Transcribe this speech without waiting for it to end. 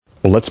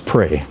Well, let's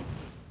pray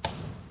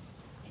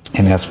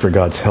and ask for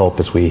God's help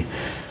as we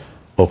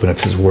open up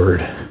His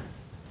Word.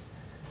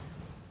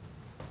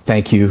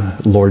 Thank you,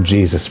 Lord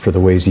Jesus, for the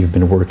ways you've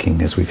been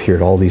working as we've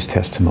heard all these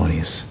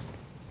testimonies.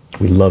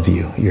 We love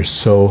you. You're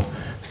so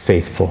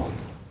faithful.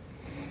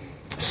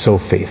 So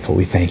faithful.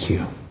 We thank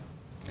you.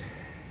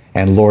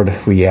 And Lord,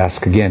 we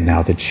ask again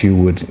now that you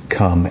would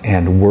come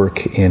and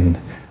work in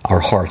our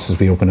hearts as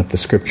we open up the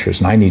Scriptures.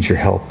 And I need your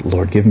help,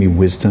 Lord. Give me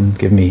wisdom.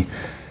 Give me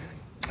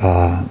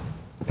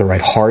the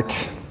right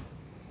heart.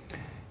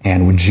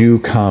 And would you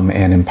come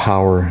and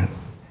empower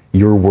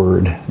your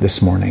word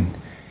this morning,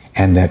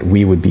 and that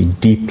we would be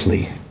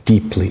deeply,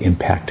 deeply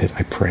impacted,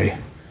 I pray.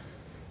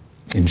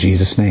 In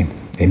Jesus' name,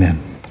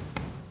 amen.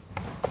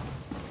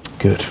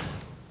 Good.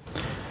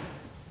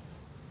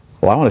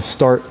 Well, I want to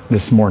start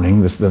this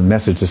morning, the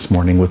message this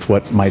morning, with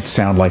what might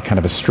sound like kind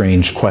of a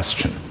strange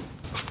question.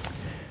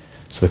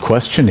 So the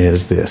question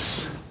is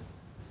this: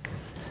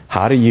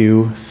 how do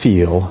you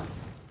feel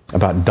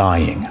about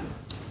dying?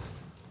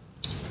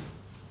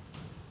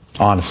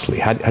 Honestly,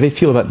 how do you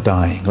feel about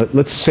dying?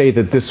 Let's say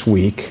that this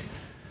week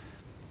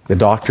the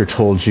doctor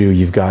told you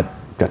you've got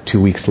 2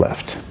 weeks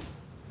left.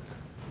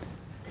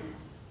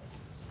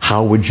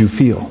 How would you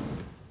feel?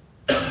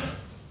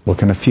 What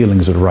kind of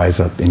feelings would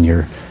rise up in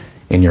your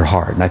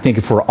heart? And I think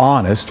if we're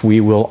honest, we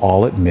will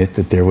all admit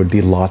that there would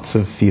be lots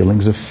of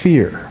feelings of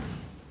fear.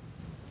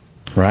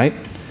 Right?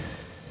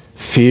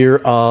 Fear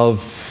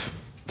of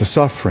the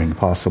suffering,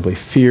 possibly.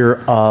 Fear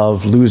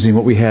of losing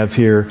what we have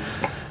here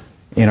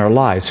in our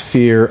lives.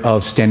 Fear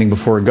of standing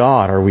before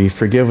God. Are we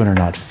forgiven or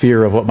not?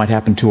 Fear of what might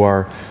happen to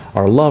our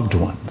loved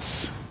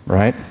ones.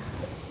 Right?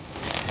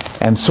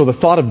 And so the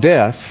thought of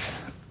death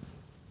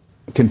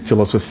can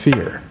fill us with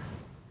fear.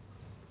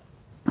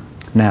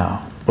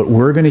 Now, what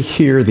we're going to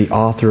hear the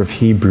author of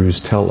Hebrews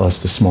tell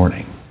us this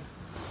morning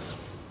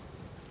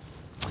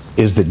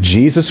is that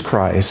Jesus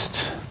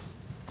Christ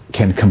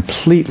can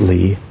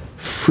completely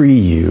free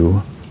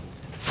you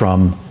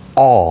from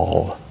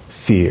all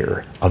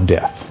fear of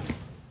death.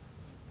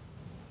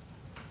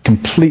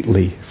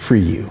 Completely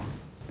free you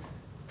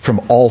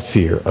from all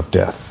fear of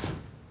death.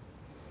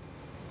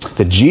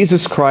 That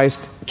Jesus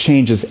Christ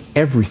changes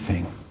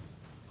everything.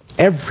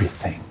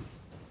 Everything.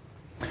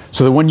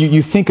 So that when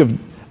you think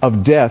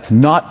of death,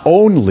 not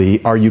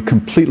only are you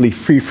completely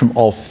free from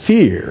all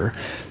fear,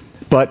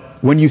 but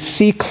when you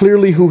see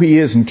clearly who He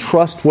is and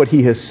trust what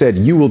He has said,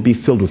 you will be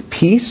filled with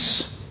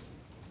peace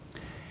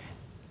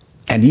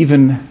and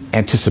even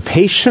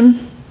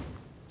anticipation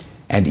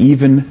and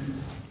even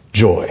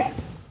joy.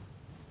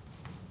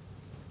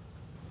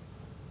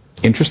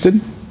 Interested?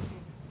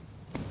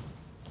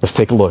 Let's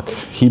take a look.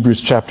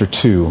 Hebrews chapter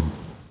 2.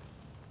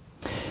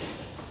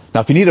 Now,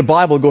 if you need a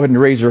Bible, go ahead and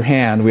raise your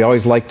hand. We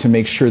always like to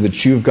make sure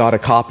that you've got a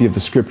copy of the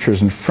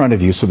Scriptures in front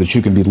of you so that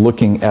you can be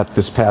looking at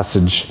this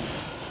passage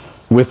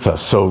with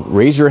us. So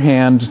raise your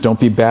hand. Don't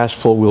be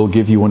bashful. We'll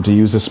give you one to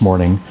use this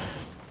morning.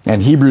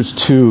 And Hebrews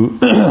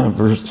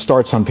 2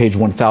 starts on page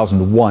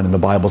 1001 in the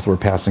Bibles we're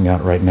passing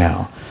out right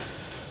now.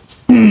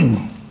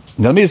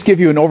 Now, let me just give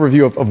you an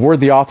overview of where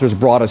the author's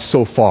brought us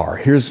so far.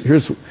 Here's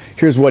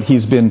what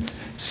he's been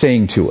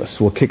saying to us.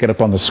 We'll kick it up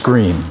on the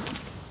screen.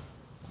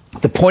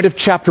 The point of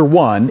chapter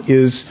 1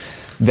 is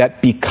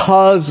that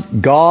because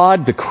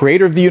God, the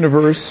creator of the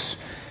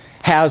universe,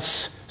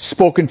 has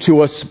spoken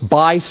to us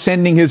by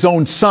sending His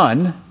own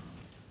Son,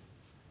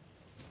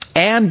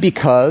 and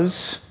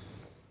because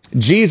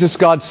Jesus,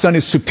 God's Son,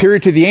 is superior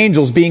to the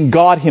angels, being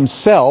God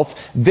Himself,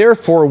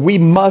 therefore we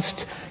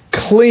must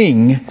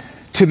cling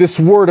to this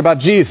word about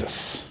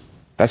Jesus.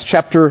 That's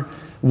chapter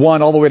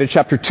 1 all the way to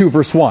chapter 2,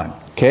 verse 1.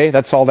 Okay,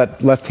 that's all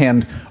that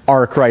left-hand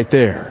arc right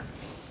there.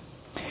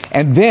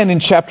 And then in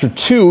chapter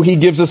 2, he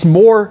gives us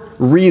more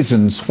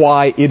reasons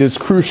why it is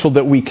crucial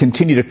that we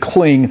continue to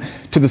cling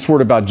to this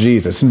word about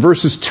Jesus. In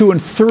verses 2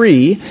 and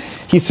 3,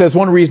 he says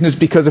one reason is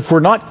because if we're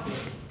not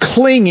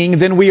clinging,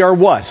 then we are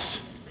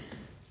what?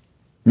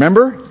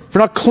 Remember? If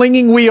we're not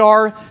clinging, we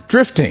are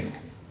drifting.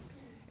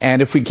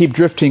 And if we keep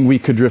drifting, we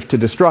could drift to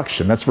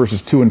destruction. That's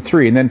verses 2 and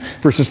 3. And then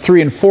verses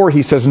 3 and 4,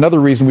 he says another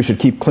reason we should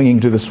keep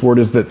clinging to this word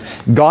is that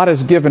God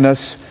has given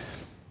us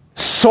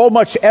so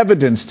much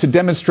evidence to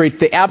demonstrate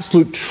the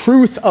absolute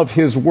truth of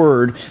His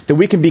Word that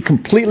we can be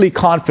completely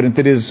confident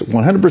that it is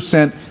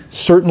 100%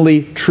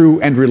 certainly true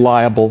and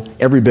reliable,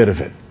 every bit of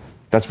it.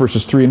 That's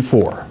verses 3 and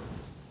 4.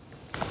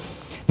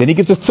 Then he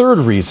gives a third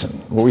reason,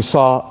 what we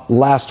saw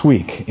last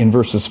week in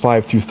verses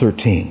 5 through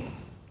 13.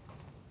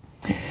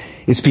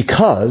 It's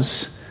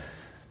because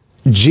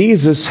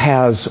Jesus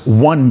has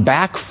won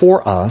back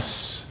for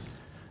us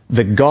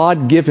the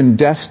God-given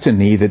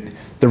destiny that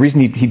the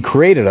reason He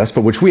created us,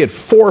 but which we had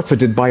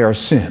forfeited by our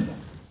sin.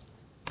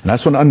 And I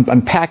just want to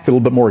unpack that a little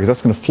bit more because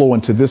that's going to flow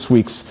into this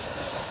week's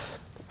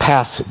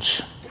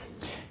passage.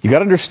 You've got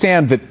to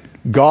understand that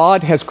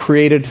God has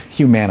created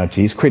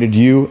humanity. He's created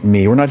you,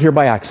 me. We're not here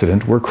by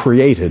accident. We're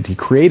created. He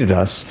created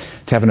us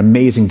to have an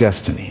amazing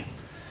destiny.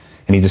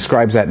 And He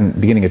describes that in the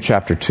beginning of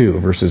chapter 2,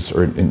 verses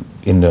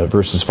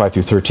 5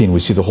 through 13. We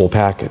see the whole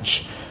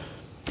package.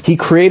 He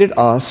created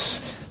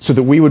us so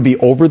that we would be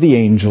over the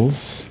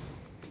angels.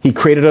 He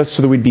created us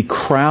so that we'd be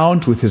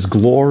crowned with His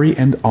glory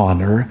and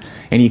honor.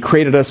 And He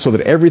created us so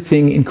that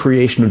everything in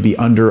creation would be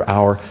under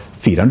our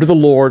feet. Under the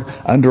Lord,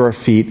 under our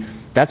feet.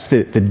 That's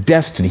the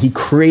destiny. He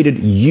created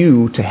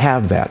you to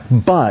have that.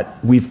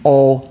 But we've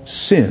all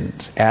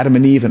sinned. Adam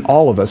and Eve and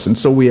all of us. And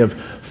so we have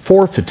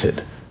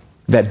forfeited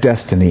that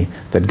destiny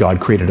that God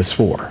created us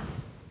for.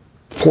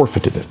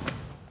 Forfeited it.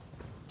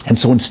 And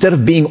so instead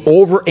of being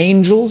over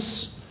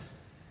angels,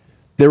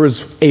 there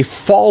is a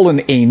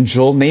fallen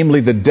angel,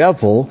 namely the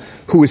devil,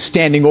 who is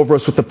standing over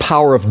us with the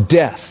power of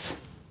death.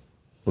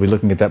 We'll be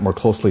looking at that more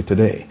closely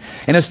today.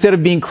 And instead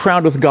of being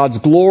crowned with God's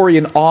glory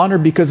and honor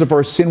because of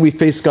our sin, we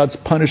face God's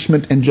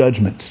punishment and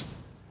judgment.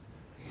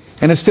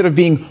 And instead of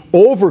being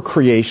over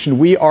creation,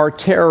 we are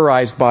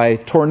terrorized by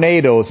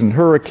tornadoes and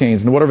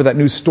hurricanes and whatever that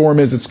new storm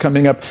is that's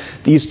coming up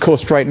the East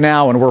Coast right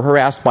now, and we're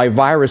harassed by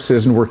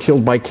viruses and we're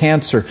killed by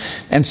cancer.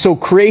 And so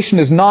creation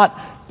is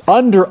not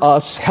under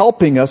us,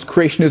 helping us.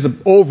 Creation is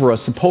over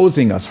us,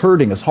 opposing us,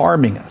 hurting us,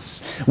 harming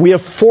us. We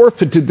have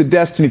forfeited the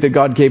destiny that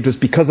God gave us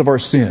because of our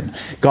sin.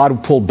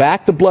 God pulled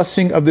back the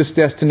blessing of this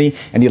destiny,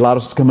 and He allowed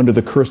us to come under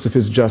the curse of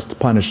His just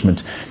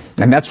punishment.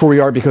 And that's where we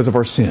are because of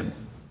our sin.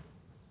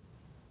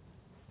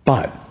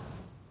 But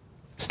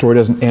the story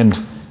doesn't end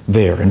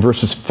there. In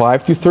verses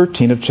 5 through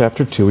 13 of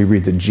chapter 2, we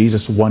read that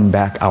Jesus won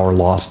back our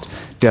lost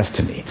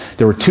destiny.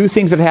 There were two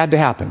things that had to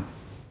happen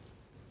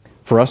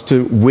for us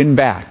to win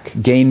back,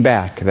 gain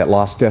back that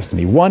lost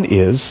destiny. One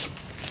is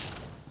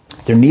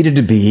there needed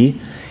to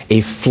be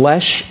a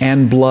flesh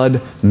and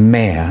blood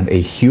man, a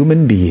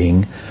human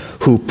being,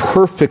 who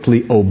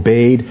perfectly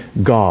obeyed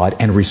God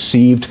and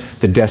received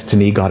the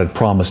destiny God had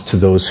promised to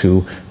those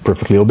who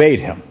perfectly obeyed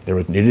Him. There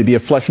needed to be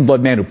a flesh and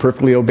blood man who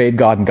perfectly obeyed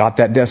God and got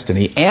that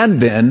destiny. And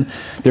then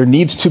there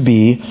needs to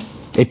be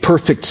a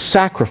perfect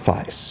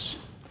sacrifice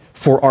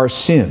for our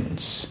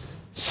sins.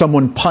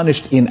 Someone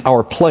punished in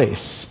our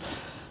place.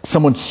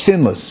 Someone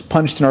sinless,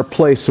 punished in our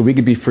place so we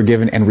could be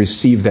forgiven and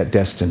receive that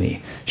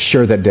destiny.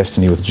 Share that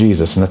destiny with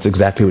Jesus. And that's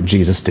exactly what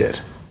Jesus did.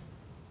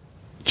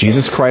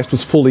 Jesus Christ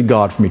was fully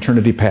God from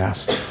eternity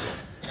past.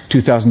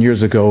 2,000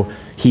 years ago,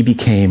 He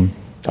became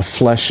a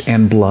flesh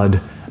and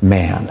blood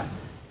man.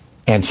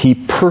 And He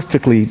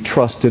perfectly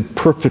trusted,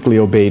 perfectly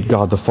obeyed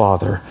God the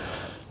Father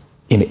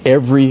in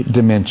every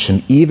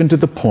dimension, even to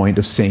the point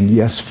of saying,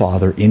 "Yes,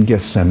 Father," in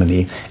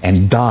Gethsemane,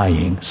 and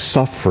dying,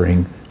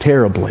 suffering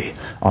terribly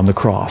on the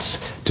cross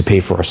to pay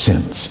for our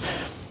sins.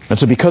 And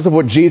so because of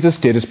what Jesus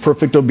did, His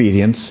perfect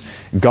obedience,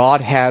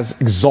 God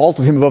has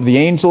exalted Him above the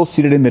angels,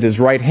 seated Him at His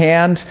right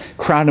hand,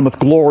 crowned Him with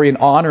glory and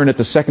honor, and at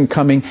the second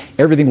coming,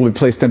 everything will be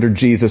placed under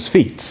Jesus'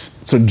 feet.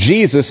 So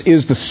Jesus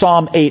is the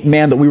Psalm 8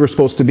 man that we were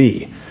supposed to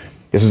be.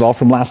 This is all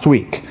from last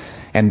week.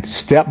 And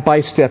step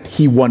by step,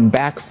 He won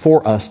back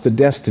for us the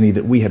destiny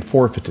that we had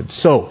forfeited.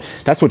 So,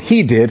 that's what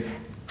He did.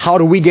 How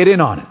do we get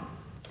in on it?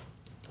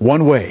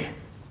 One way.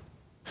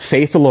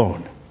 Faith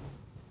alone.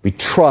 We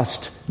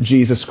trust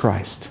Jesus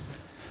Christ.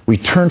 We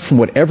turn from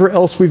whatever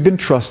else we've been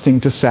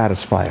trusting to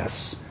satisfy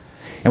us.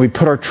 And we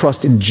put our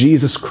trust in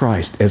Jesus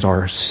Christ as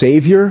our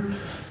Savior,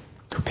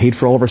 who paid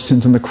for all of our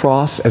sins on the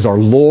cross, as our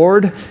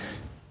Lord,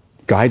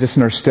 guides us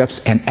in our steps,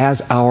 and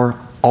as our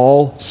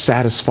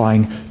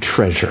all-satisfying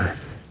treasure.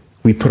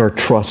 We put our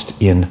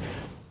trust in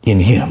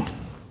Him.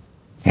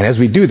 And as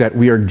we do that,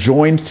 we are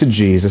joined to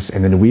Jesus,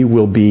 and then we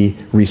will be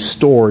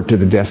restored to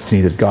the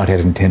destiny that God had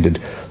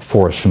intended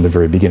for us from the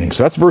very beginning.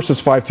 So that's verses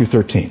 5 through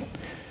 13.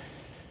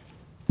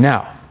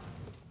 Now,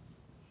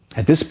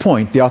 at this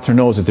point, the author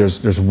knows that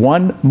there's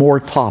one more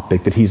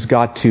topic that he's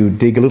got to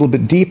dig a little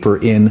bit deeper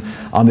in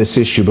on this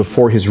issue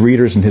before his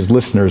readers and his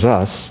listeners,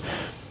 us,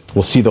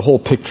 will see the whole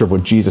picture of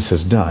what Jesus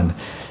has done.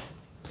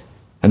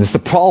 And it's the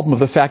problem of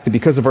the fact that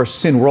because of our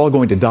sin, we're all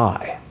going to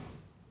die.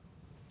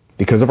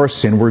 Because of our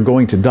sin, we're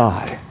going to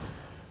die.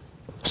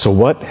 So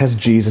what has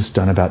Jesus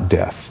done about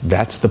death?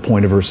 That's the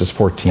point of verses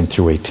 14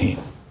 through 18.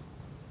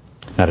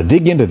 Now to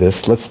dig into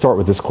this, let's start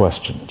with this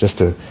question,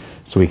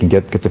 so we can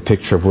get the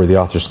picture of where the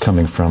author's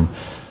coming from.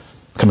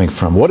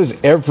 What is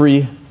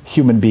every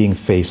human being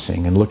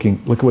facing? And look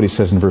at what he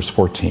says in verse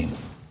 14.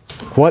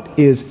 What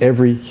is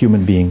every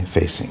human being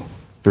facing?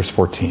 Verse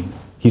 14.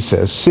 He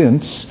says,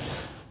 "Since,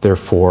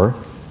 therefore,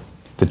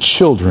 the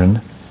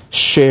children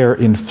share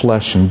in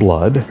flesh and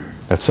blood,"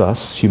 that's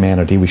us,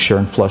 humanity, we share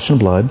in flesh and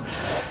blood,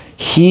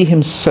 "He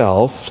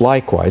Himself,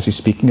 likewise," he's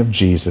speaking of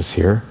Jesus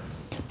here,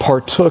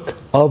 "partook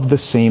of the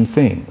same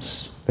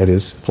things," that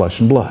is, flesh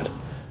and blood.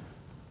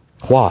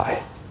 Why?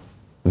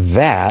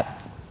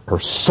 That, or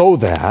so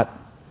that,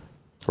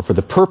 or for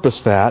the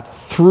purpose that,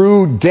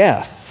 through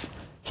death,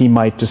 He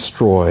might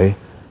destroy,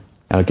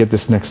 and I'll get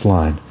this next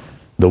line,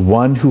 "the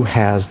one who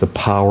has the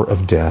power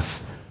of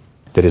death,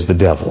 that is the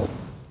devil."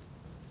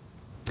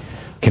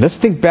 Okay, let's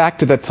think back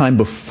to that time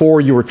before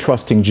you were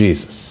trusting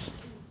Jesus.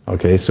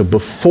 Okay, so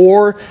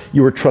before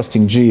you were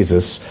trusting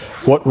Jesus,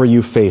 what were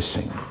you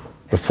facing?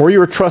 Before you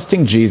were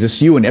trusting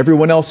Jesus, you and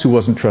everyone else who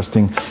wasn't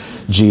trusting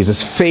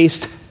Jesus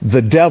faced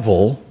the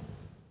devil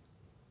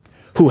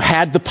who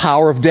had the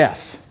power of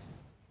death.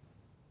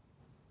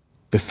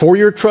 Before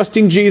you're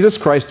trusting Jesus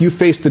Christ, you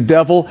faced the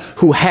devil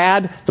who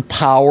had the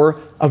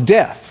power of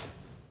death.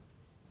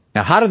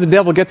 Now, how did the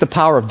devil get the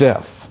power of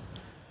death?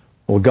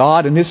 Well,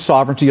 God in His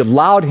sovereignty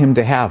allowed him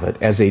to have it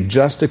as a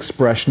just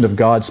expression of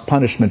God's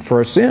punishment for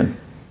our sin.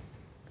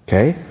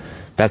 Okay?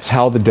 That's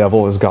how the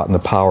devil has gotten the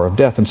power of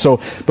death. And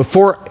so,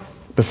 before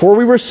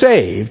we were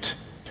saved,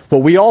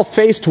 what we all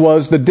faced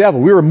was the devil.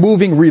 We were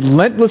moving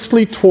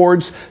relentlessly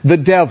towards the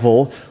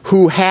devil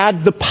who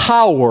had the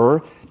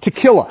power to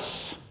kill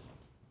us.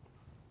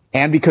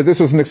 And because this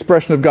was an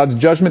expression of God's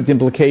judgment, the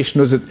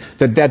implication was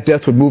that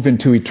death would move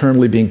into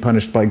eternally being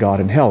punished by God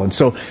in hell. And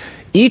so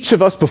each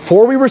of us,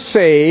 before we were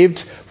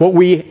saved, what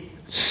we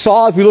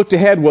saw as we looked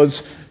ahead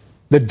was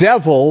the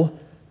devil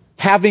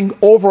having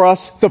over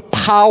us the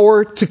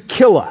power to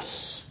kill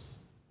us.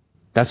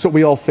 That's what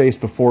we all faced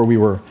before we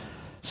were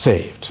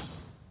saved.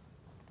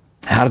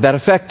 How did that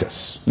affect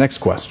us? Next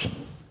question.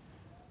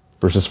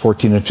 Verses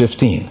 14 and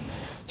 15.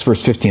 It's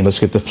verse 15. Let's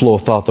get the flow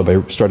of thought, though,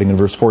 by starting in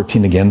verse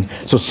 14 again.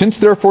 So since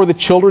therefore the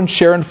children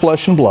share in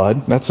flesh and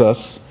blood, that's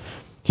us,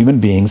 human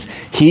beings,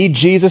 He,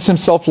 Jesus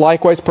Himself,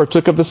 likewise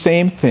partook of the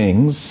same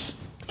things,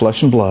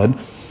 flesh and blood,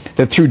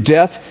 that through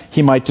death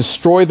He might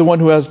destroy the one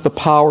who has the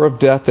power of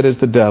death, that is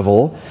the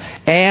devil,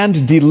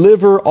 and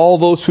deliver all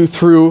those who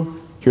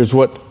here's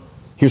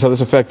how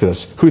this affected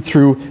us, who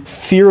through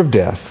fear of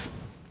death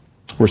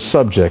were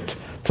subject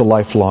to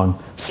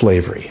lifelong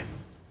slavery.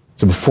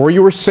 So before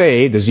you were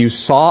saved, as you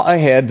saw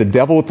ahead the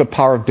devil with the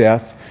power of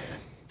death,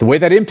 the way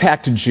that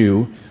impacted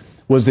you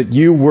was that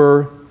you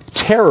were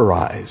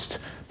terrorized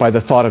by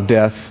the thought of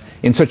death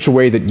in such a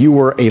way that you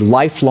were a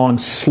lifelong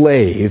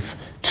slave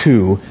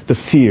to the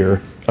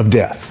fear of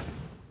death.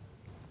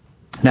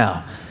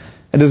 Now,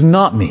 that does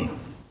not mean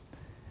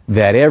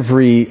that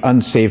every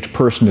unsaved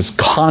person is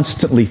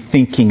constantly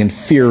thinking and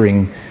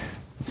fearing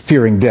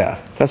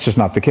death. That's just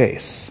not the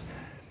case.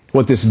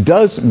 What this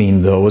does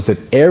mean, though, is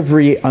that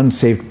every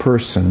unsaved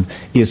person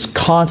is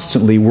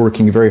constantly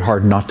working very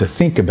hard not to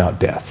think about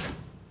death.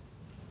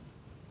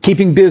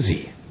 Keeping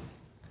busy.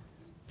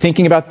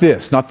 Thinking about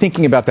this, not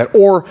thinking about that.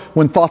 Or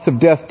when thoughts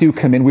of death do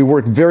come in, we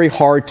work very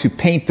hard to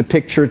paint the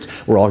picture.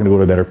 We're all going to go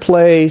to a better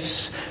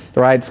place.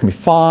 Right? It's going to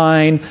be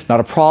fine. Not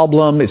a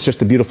problem. It's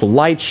just a beautiful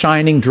light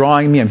shining,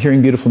 drawing me. I'm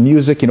hearing beautiful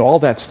music. All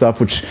that stuff,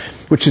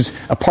 which is,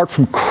 apart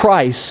from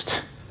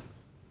Christ,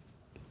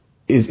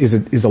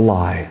 is a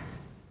lie.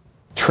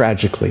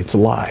 Tragically, it's a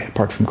lie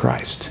apart from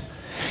Christ.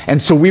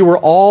 And so we were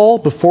all,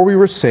 before we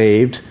were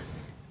saved,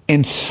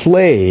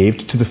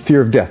 enslaved to the fear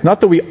of death.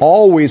 Not that we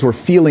always were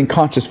feeling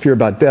conscious fear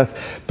about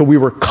death, but we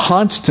were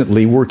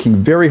constantly working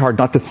very hard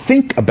not to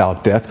think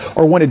about death,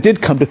 or when it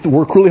did come, to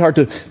work really hard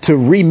to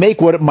remake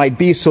what it might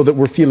be so that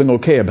we're feeling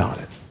okay about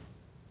it.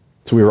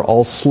 So we were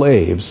all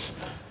slaves,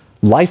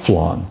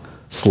 lifelong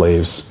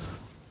slaves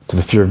to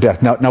the fear of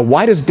death. Now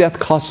why does death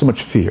cause so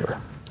much fear?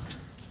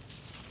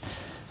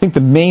 I think the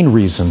main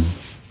reason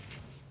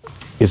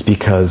is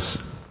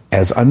because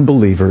as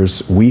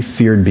unbelievers, we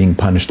feared being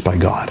punished by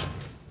God.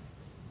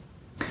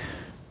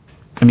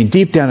 I mean,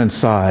 deep down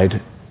inside,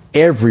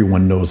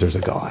 everyone knows there's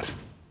a God.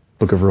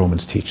 Book of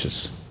Romans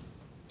teaches.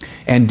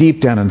 And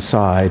deep down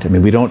inside, I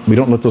mean, we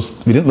didn't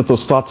let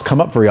those thoughts come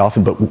up very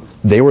often, but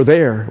they were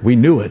there. We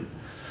knew it.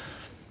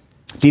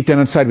 Deep down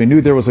inside, we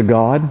knew there was a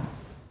God.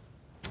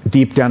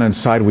 Deep down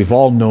inside, we've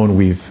all known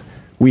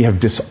we have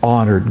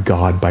dishonored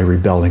God by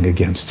rebelling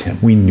against Him.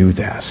 We knew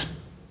that.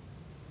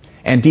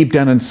 And deep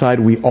down inside,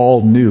 we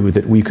all knew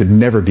that we could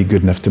never be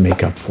good enough to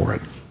make up for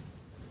it.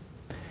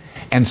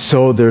 And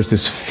so there's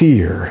this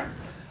fear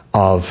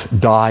of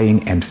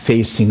dying and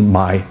facing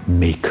my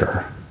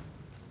Maker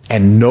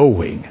and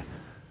knowing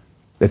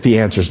that the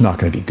answer is not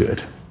going to be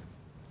good.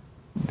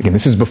 Again,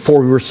 this is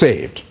before we were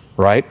saved,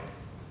 right?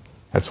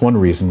 That's one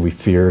reason we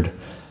feared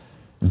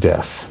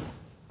death.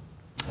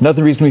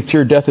 Another reason we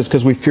feared death is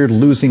because we feared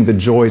losing the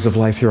joys of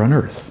life here on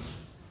earth,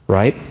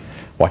 right?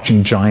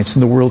 Watching Giants in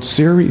the World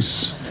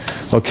Series.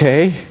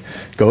 Okay?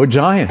 Go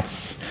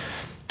Giants.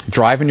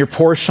 Driving your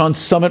Porsche on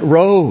Summit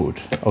Road.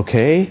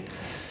 Okay?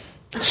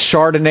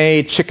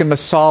 Chardonnay, chicken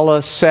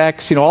masala,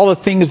 sex, all the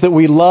things that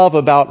we love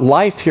about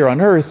life here on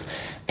earth.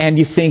 And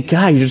you think,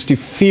 God, you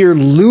fear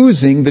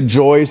losing the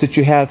joys that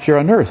you have here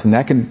on earth. And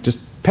that can just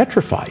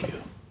petrify you.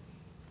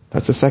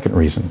 That's the second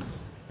reason.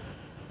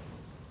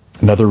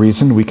 Another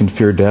reason we can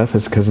fear death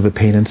is because of the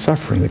pain and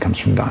suffering that comes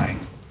from dying.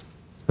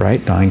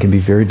 Right? Dying can be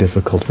very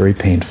difficult, very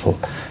painful.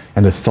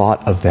 And the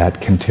thought of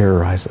that can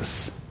terrorize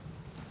us.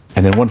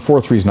 And then one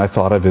fourth reason I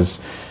thought of is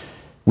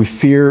we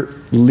fear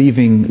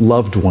leaving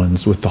loved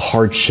ones with the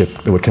hardship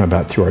that would come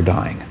about through our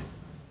dying.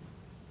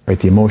 Right?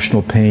 The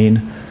emotional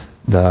pain,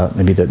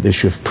 maybe the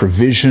issue of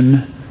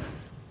provision,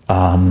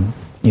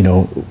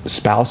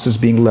 spouses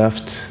being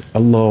left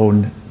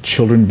alone,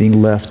 children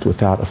being left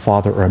without a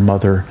father or a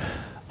mother.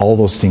 All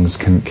those things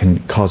can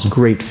cause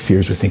great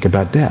fears we think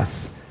about death.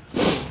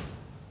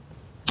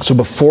 So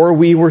before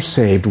we were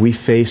saved, we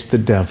faced the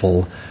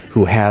devil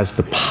who has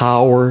the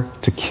power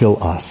to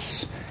kill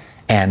us.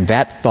 And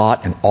that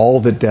thought and all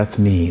that death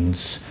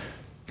means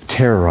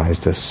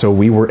terrorized us, so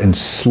we were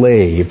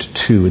enslaved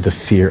to the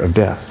fear of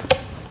death.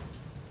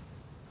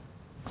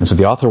 And so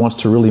the author wants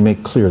to really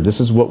make clear, this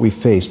is what we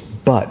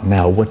faced, but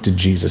now what did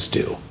Jesus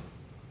do?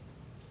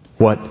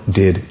 What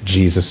did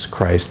Jesus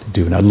Christ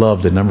do? And I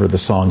loved a number of the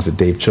songs that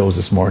Dave chose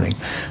this morning,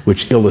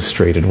 which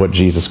illustrated what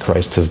Jesus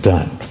Christ has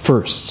done.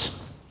 First,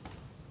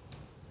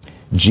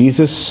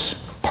 Jesus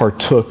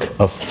partook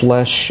of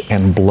flesh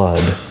and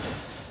blood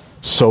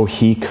so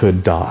he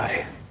could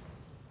die.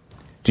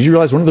 Did you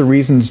realize one of the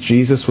reasons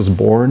Jesus was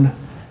born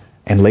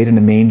and laid in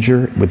a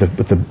manger with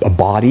a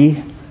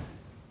body?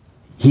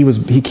 He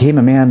became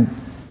a man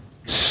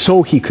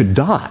so he could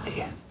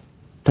die.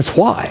 That's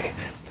why.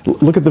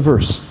 Look at the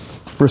verse.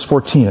 Verse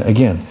 14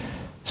 again.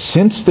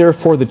 Since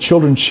therefore the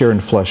children share in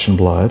flesh and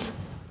blood,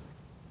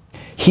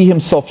 he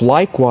himself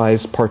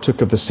likewise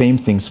partook of the same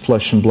things,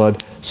 flesh and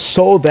blood,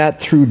 so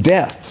that through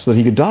death, so that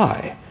he could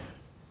die,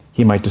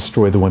 he might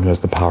destroy the one who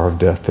has the power of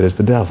death, that is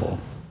the devil.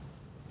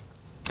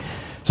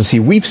 So see,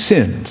 we've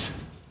sinned,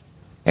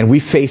 and we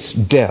face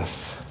death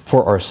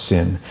for our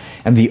sin.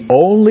 And the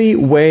only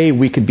way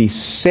we could be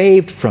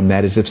saved from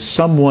that is if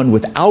someone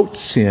without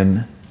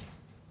sin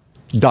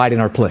died in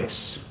our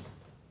place.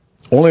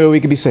 Only way we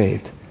could be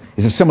saved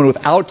is if someone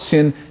without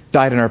sin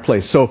died in our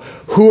place. So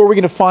who are we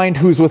going to find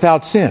who's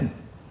without sin?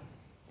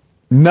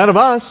 None of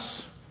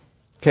us.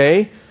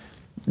 Okay?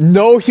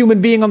 No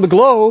human being on the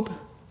globe.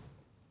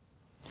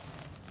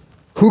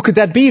 Who could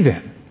that be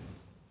then?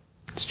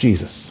 It's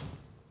Jesus.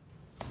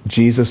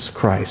 Jesus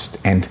Christ.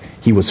 And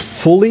he was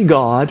fully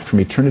God from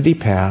eternity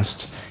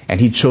past,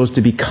 and he chose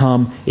to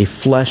become a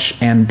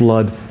flesh and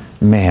blood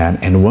man.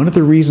 And one of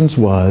the reasons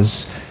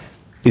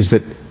is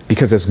that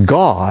because as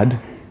God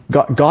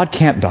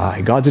can't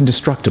die. God's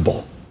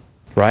indestructible.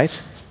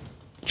 Right?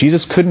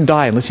 Jesus couldn't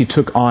die unless he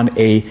took on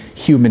a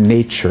human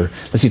nature,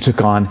 unless he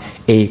took on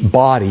a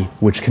body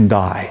which can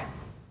die.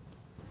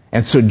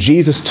 And so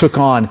Jesus took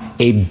on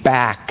a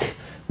back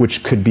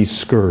which could be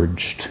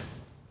scourged.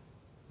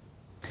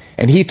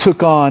 And he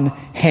took on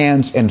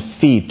hands and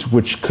feet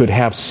which could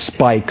have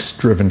spikes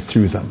driven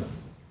through them.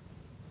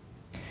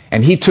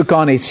 And he took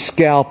on a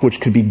scalp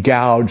which could be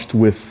gouged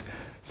with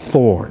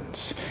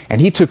thorns. And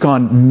he took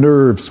on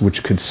nerves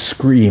which could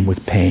scream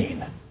with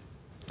pain.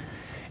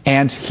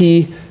 And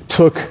he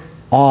took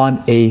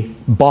on a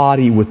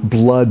body with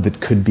blood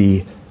that could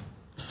be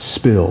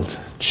spilled,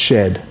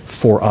 shed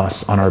for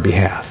us on our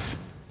behalf.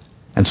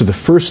 And so the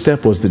first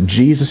step was that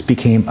Jesus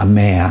became a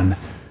man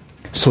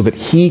so that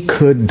he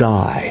could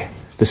die.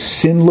 The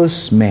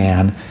sinless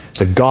man,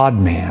 the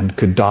God-man,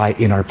 could die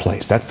in our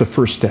place. That's the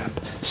first step.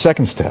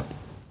 Second step.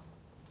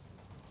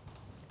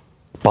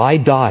 By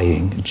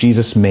dying,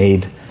 Jesus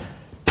made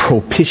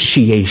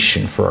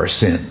propitiation for our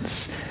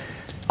sins.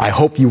 I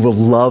hope you will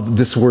love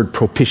this word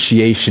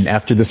propitiation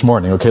after this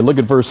morning. Okay,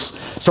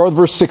 start with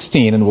verse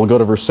 16 and we'll go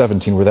to verse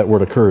 17 where that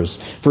word occurs.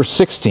 Verse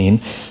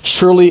 16,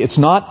 surely it's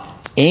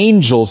not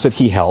angels that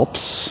he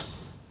helps.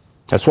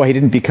 That's why he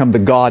didn't become the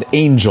God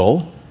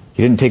angel.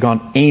 He didn't take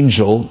on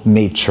angel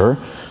nature.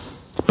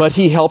 But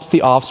he helps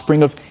the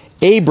offspring of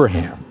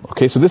Abraham.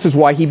 Okay, so this is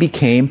why he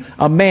became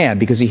a man,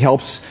 because he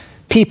helps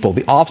people,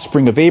 the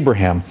offspring of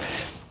Abraham.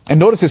 And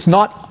notice it's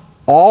not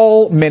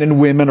all men and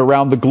women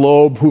around the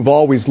globe who've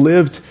always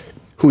lived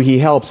who he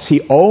helps.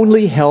 He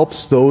only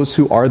helps those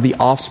who are the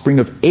offspring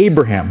of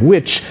Abraham,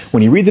 which,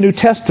 when you read the New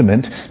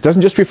Testament,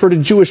 doesn't just refer to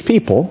Jewish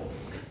people.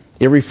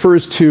 It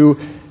refers to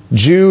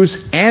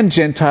Jews and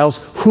Gentiles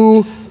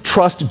who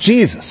trust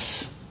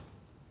Jesus.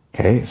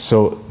 Okay,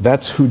 so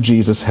that's who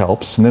Jesus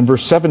helps. And then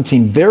verse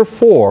 17,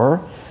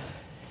 therefore,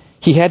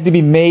 he had to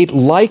be made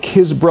like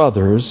his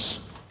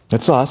brothers,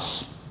 that's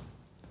us,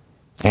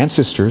 and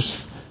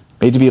sisters,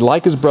 made to be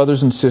like his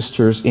brothers and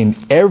sisters in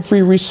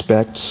every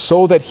respect,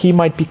 so that he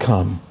might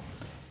become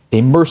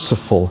a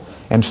merciful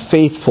and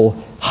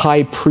faithful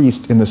high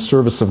priest in the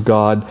service of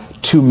God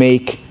to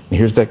make, and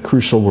here's that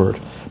crucial word,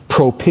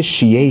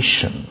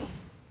 propitiation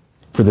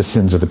for the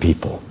sins of the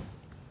people.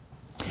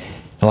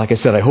 And like I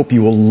said, I hope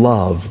you will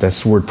love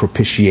this word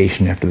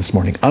propitiation after this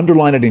morning.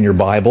 Underline it in your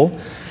Bible.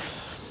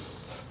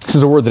 This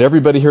is a word that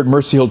everybody here at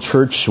Mercy Hill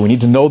Church, we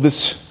need to know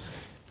this.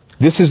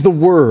 This is the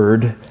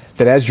word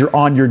that as you're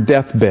on your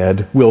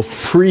deathbed will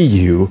free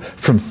you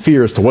from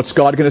fear as to what's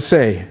God going to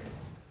say.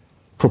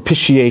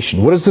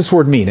 Propitiation. What does this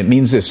word mean? It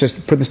means this.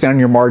 Just put this down in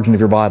your margin of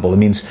your Bible. It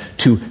means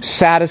to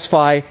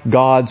satisfy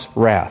God's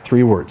wrath.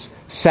 3 words.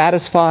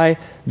 Satisfy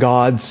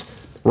God's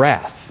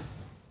wrath.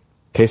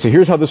 Okay, so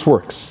here's how this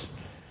works.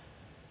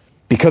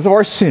 Because of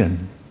our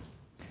sin,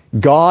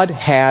 God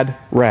had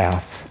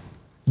wrath.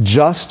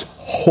 Just,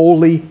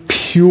 holy,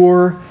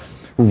 pure,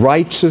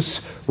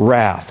 righteous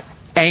wrath.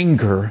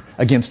 Anger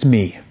against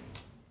me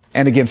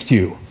and against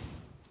you.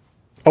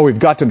 Oh, we've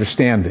got to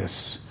understand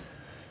this.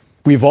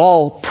 We've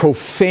all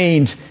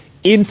profaned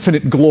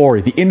infinite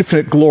glory, the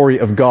infinite glory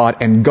of God,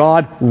 and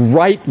God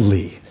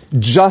rightly,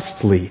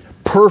 justly,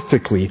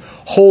 perfectly,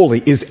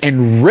 holy is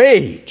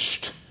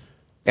enraged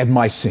at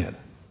my sin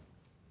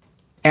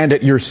and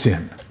at your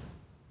sin.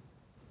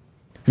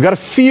 You've got to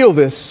feel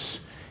this,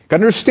 you've got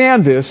to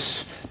understand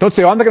this, Don't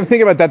say, oh, I'm not going to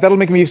think about that. That'll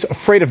make me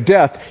afraid of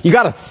death. You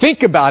got to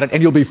think about it,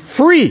 and you'll be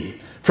free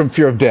from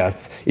fear of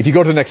death if you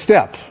go to the next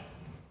step.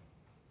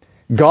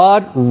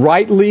 God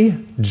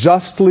rightly,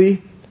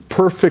 justly,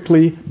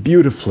 perfectly,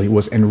 beautifully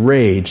was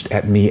enraged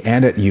at me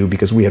and at you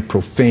because we had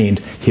profaned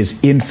His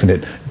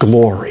infinite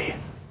glory.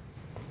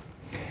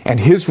 And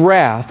His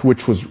wrath,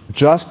 which was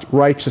just,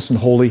 righteous, and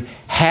holy,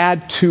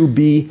 had to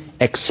be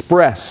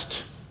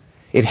expressed.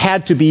 It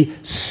had to be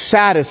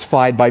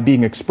satisfied by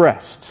being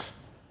expressed.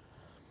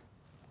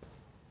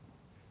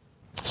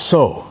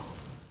 So,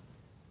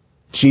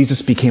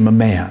 Jesus became a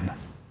man,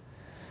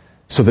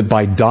 so that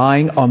by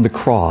dying on the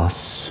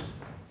cross,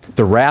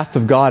 the wrath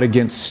of God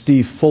against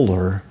Steve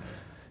Fuller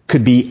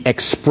could be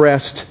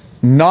expressed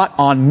not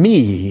on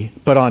me,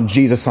 but on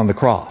Jesus on the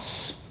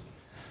cross.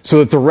 So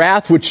that the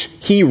wrath which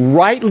He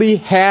rightly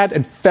had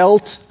and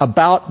felt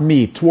about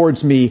me,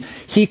 towards me,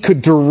 He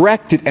could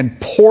direct it and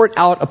pour it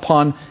out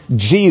upon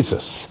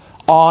Jesus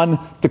on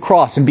the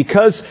cross. And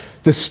because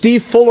the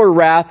Steve Fuller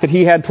wrath that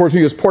he had towards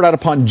me was poured out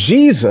upon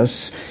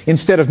Jesus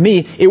instead of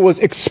me, it was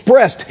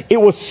expressed, it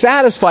was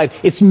satisfied.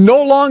 It's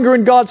no longer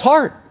in God's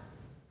heart.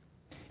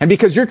 And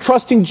because you're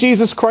trusting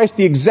Jesus Christ,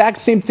 the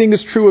exact same thing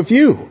is true of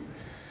you.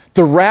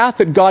 The wrath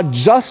that God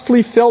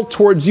justly felt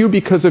towards you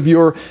because of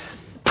your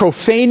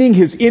profaning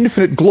His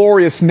infinite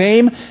glorious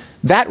name,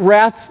 that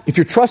wrath, if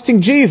you're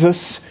trusting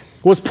Jesus,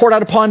 was poured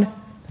out upon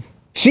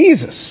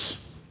Jesus.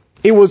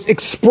 It was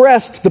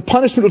expressed, the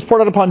punishment was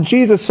poured out upon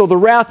Jesus, so the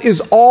wrath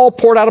is all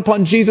poured out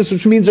upon Jesus,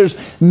 which means there's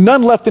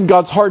none left in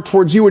God's heart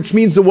towards you, which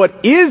means that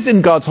what is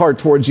in God's heart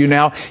towards you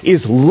now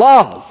is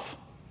love,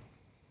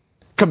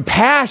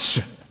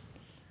 compassion,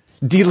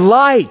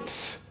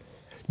 delight,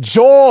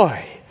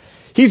 joy.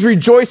 He's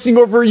rejoicing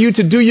over you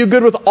to do you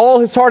good with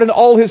all His heart and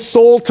all His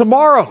soul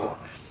tomorrow,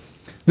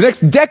 the next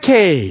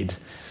decade,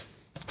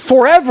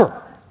 forever.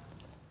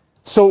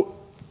 So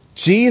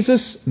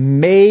Jesus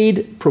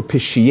made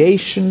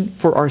propitiation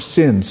for our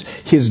sins.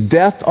 His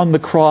death on the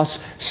cross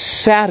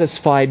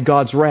satisfied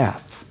God's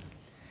wrath.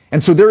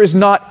 And so there is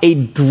not a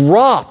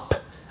drop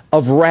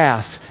of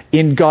wrath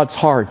in God's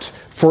heart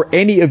for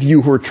any of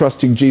you who are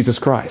trusting Jesus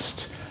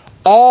Christ.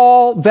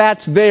 All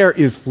that's there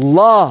is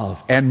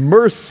love and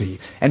mercy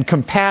and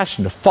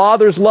compassion, a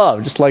Father's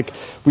love, just like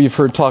we've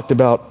heard talked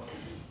about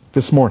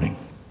this morning.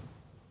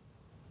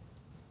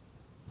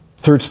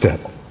 Third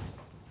step,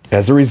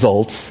 as a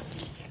result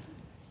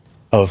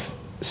of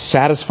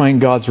satisfying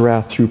God's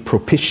wrath through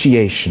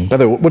propitiation. By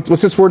the way,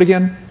 what's this word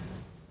again?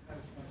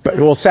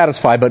 Well,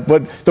 satisfy, but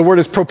the word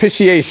is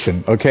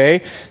propitiation,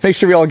 okay? Make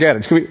sure we all get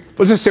it.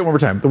 Let's just say it one more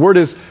time. The word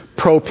is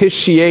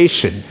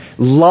propitiation.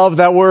 Love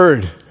that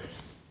word.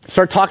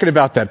 Start talking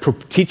about that.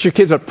 Teach your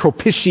kids about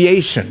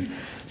propitiation.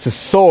 This is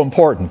so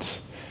important.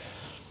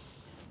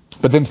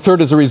 But then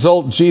third, as a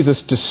result,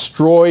 Jesus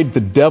destroyed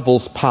the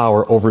devil's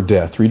power over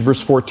death. Read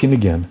verse 14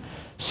 again.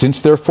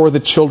 Since therefore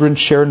the children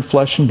share in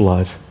flesh and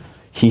blood,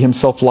 He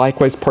Himself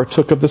likewise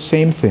partook of the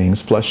same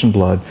things, flesh and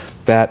blood,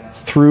 that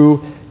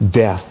through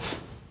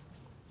death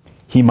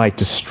He might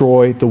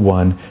destroy the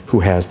one who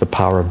has the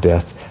power of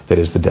death, that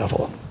is the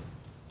devil.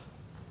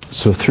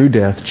 So through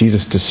death,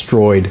 Jesus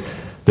destroyed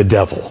the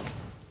devil,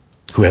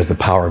 who has the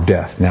power of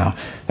death. Now,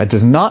 that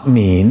does not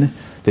mean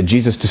that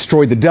Jesus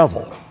destroyed the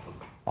devil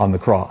on the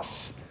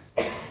cross.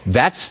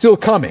 That's still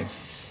coming.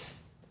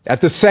 At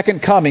the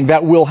second coming,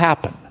 that will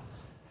happen.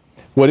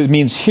 What it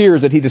means here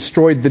is that He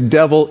destroyed the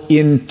devil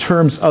in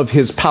terms of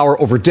his power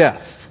over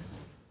death.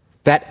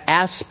 That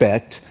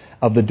aspect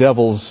of the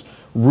devil's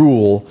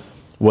rule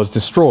was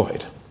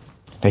destroyed.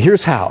 Now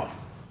here's how.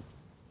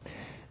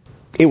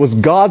 It was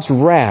God's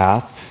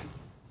wrath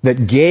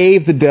that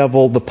gave the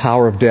devil the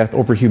power of death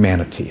over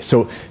humanity.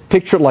 So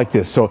picture it like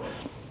this. So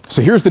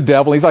here's the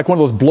devil. He's like one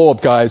of those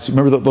blow-up guys.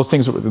 Remember those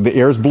things, the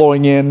air's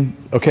blowing in?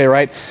 Okay,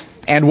 right?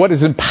 And what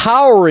is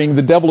empowering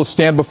the devil to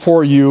stand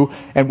before you,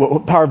 and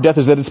what power of death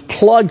is, that it's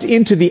plugged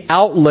into the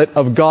outlet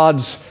of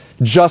God's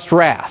just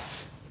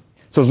wrath.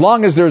 So as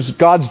long as there's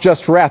God's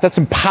just wrath, that's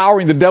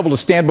empowering the devil to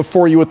stand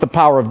before you with the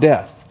power of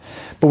death.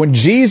 But when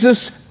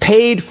Jesus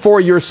paid for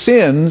your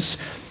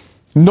sins,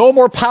 no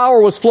more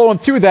power was flowing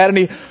through that,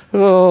 and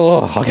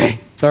okay,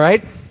 all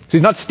right? So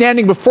He's not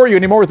standing before you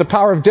anymore with the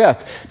power of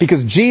death,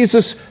 because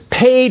Jesus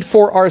paid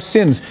for our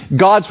sins.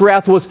 God's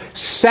wrath was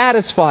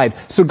satisfied.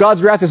 So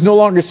God's wrath is no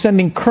longer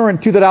sending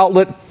current through that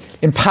outlet,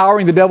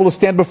 empowering the devil to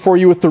stand before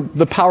you with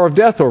the power of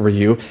death over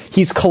you.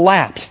 He's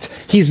collapsed.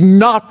 He's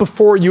not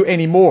before you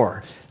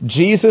anymore.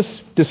 Jesus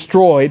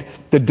destroyed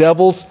the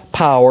devil's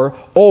power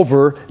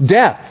over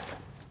death.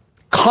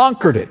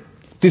 Conquered it.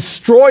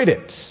 Destroyed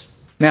it.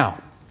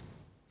 Now,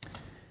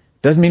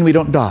 doesn't mean we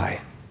don't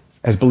die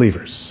as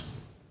believers.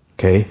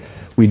 Okay?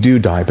 We do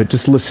die, but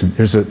just listen.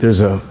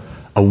 There's a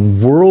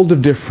world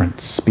of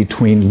difference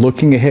between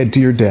looking ahead to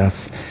your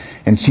death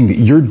and seeing that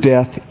your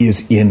death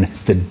is in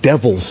the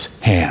devil's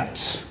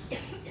hands.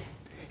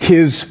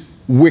 His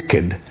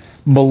wicked,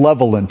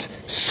 malevolent,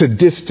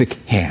 sadistic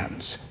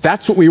hands.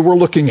 That's what we were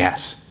looking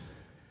at.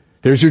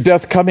 There's your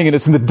death coming, and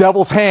it's in the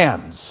devil's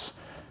hands.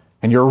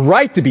 And you're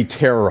right to be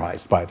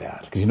terrorized by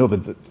that, because you know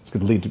that it's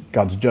going to lead to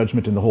God's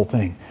judgment in the whole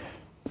thing.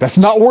 That's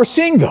not what we're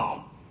seeing,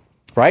 though.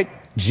 Right?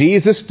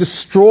 Jesus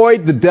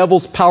destroyed the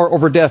devil's power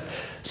over death.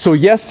 So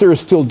yes, there is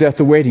still death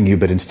awaiting you,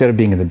 but instead of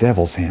being in the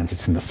devil's hands,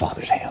 it's in the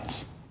Father's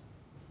hands.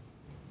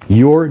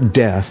 Your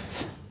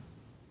death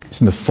is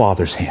in the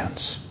Father's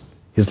hands.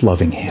 His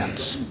loving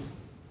hands.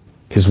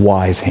 His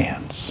wise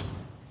hands.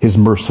 His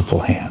merciful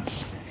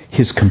hands.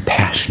 His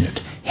compassionate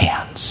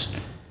hands.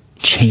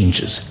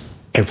 Changes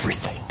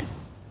everything.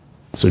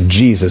 So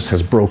Jesus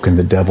has broken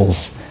the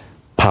devil's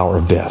power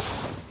of death.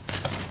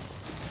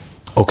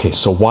 Okay,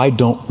 so why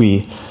don't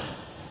we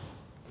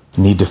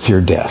need to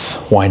fear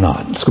death? Why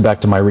not? Let's go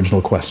back to my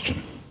original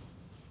question.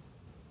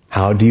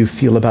 How do you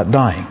feel about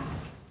dying?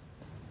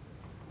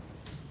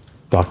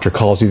 Doctor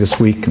calls you this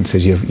week and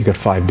says you've got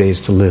 5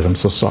 days to live. I'm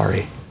so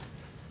sorry.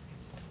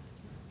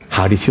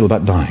 How do you feel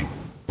about dying?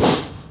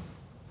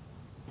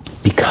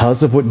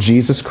 Because of what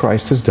Jesus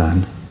Christ has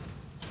done,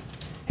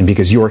 and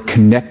because you are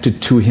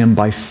connected to Him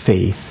by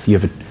faith, you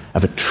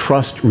have a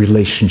trust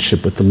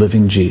relationship with the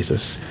living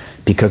Jesus.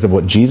 Because of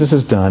what Jesus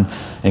has done,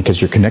 and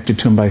because you're connected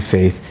to Him by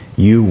faith,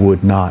 you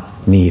would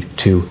not need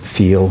to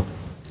feel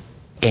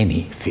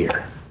any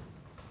fear.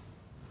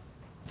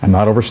 I'm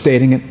not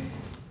overstating it.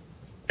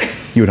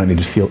 You would not need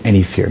to feel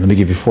any fear. Let me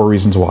give you 4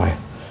 reasons why.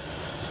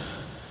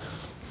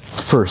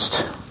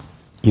 First,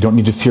 you don't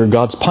need to fear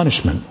God's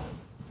punishment,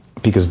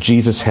 because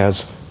Jesus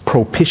has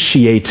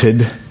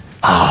propitiated,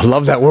 I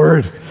love that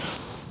word,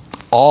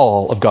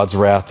 all of God's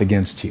wrath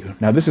against you.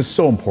 Now, this is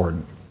so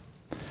important.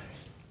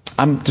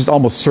 I'm just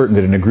almost certain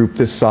that in a group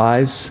this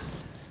size,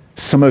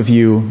 some of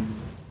you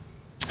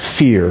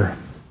fear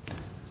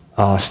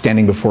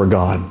standing before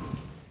God,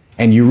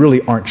 and you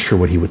really aren't sure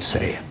what He would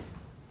say.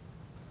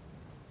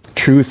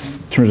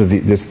 Truth, in terms of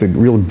the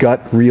real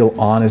gut, real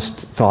honest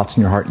thoughts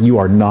in your heart, you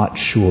are not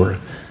sure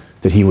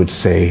that He would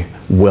say,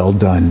 "Well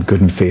done,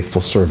 good and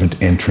faithful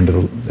servant, enter into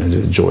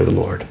the joy of the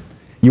Lord."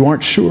 You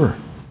aren't sure.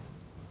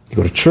 You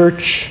go to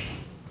church,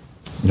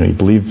 you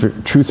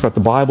believe truths about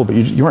the Bible, but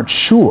you aren't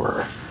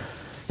sure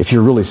if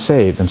you're really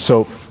saved. And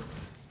so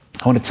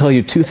I want to tell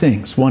you 2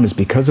 things. One is,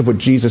 because of what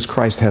Jesus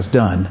Christ has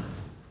done,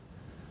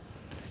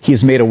 He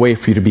has made a way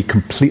for you to be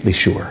completely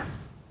sure.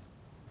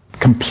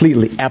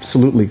 Completely,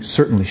 absolutely,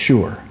 certainly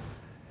sure.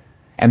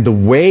 And the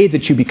way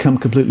that you become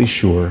completely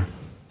sure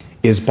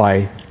is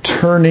by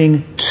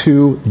turning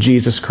to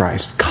Jesus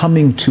Christ,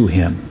 coming to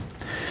Him,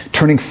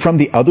 turning from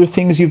the other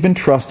things you've been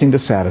trusting to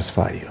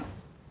satisfy you,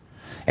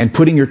 and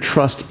putting your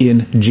trust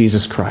in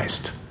Jesus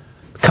Christ.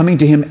 Coming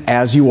to Him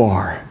as you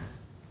are.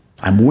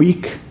 I'm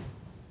weak.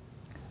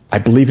 I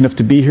believe enough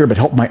to be here, but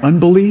help my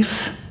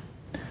unbelief.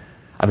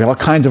 I've got all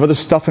kinds of other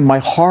stuff in my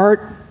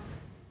heart.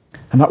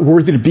 I'm not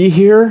worthy to be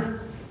here.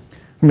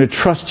 I'm going to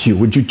trust You.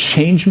 Would You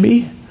change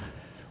me?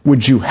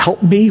 Would You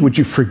help me? Would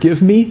You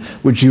forgive me?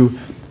 Would You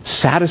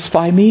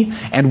satisfy me?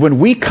 And when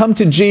we come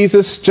to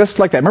Jesus just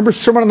like that, remember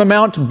Sermon on the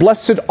Mount,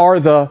 blessed are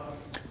the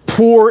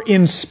poor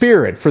in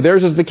spirit, for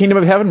theirs is the kingdom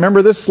of heaven.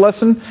 Remember this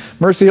lesson,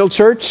 Mercy Hill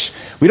Church?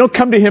 We don't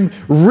come to Him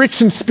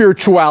rich in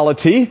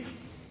spirituality.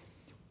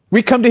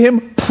 We come to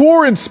Him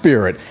poor in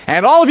spirit.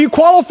 And all of you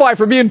qualify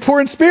for being poor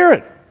in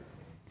spirit.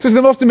 This is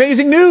the most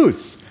amazing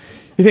news.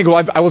 You think,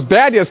 well, I was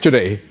bad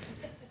yesterday.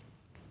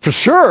 For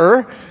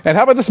sure. And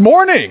how about this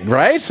morning,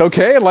 right?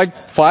 Okay,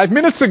 like 5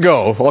 minutes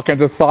ago. All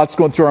kinds of thoughts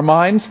going through our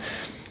minds.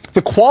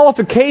 The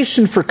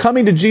qualification for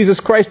coming to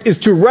Jesus Christ is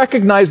to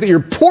recognize that you're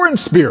poor in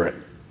spirit.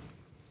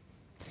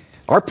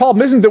 Our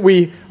problem isn't that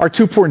we are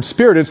too poor in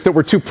spirit, it's that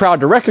we're too proud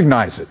to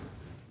recognize it.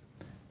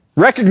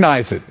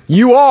 Recognize it.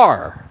 You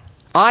are.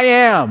 I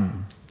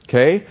am.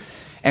 Okay?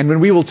 And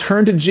when we will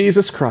turn to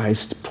Jesus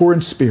Christ, poor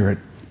in spirit,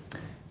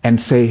 and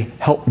say,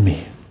 help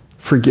me,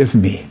 forgive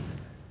me,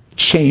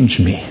 change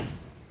me,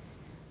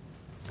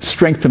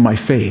 strengthen my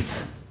faith.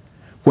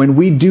 When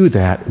we do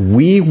that,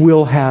 we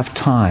will have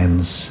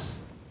times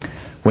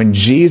when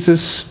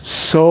Jesus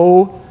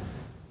so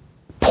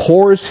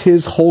pours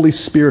His Holy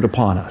Spirit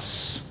upon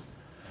us.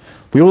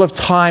 We will have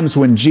times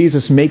when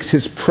Jesus makes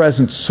His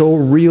presence so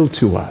real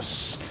to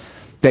us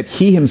that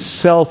He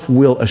Himself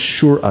will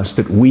assure us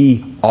that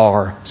we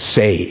are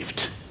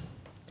saved.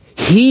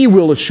 He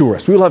will assure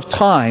us. We will have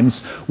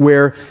times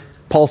where,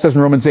 Paul says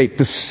in Romans 8,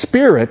 the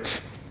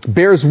Spirit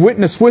bears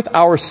witness with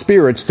our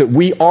spirits that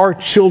we are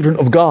children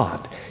of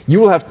God.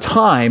 You will have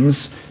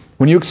times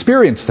when you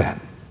experience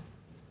that.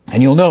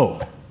 And you'll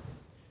know.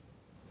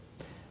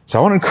 So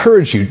I want to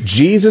encourage you,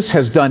 Jesus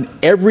has done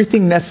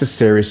everything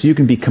necessary so you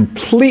can be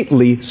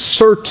completely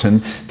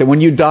certain that when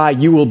you die,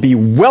 you will be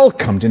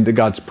welcomed into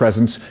God's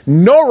presence.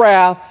 No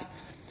wrath,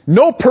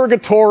 no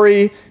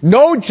purgatory,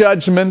 no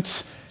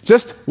judgment,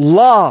 just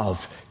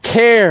love,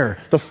 care,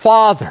 the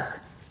Father,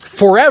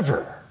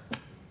 forever.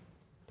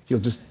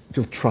 If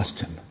you'll trust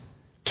Him.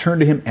 Turn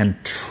to Him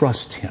and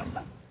trust Him.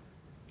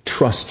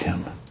 Trust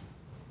Him.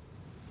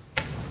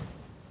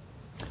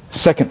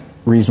 Second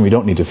reason we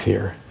don't need to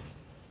fear.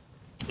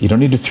 You don't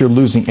need to fear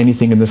losing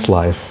anything in this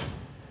life,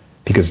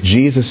 because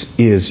Jesus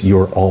is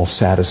your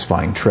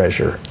all-satisfying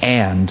treasure,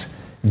 and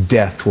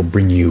death will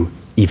bring you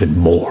even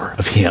more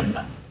of Him.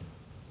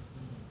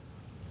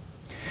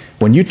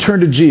 When you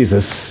turn to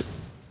Jesus,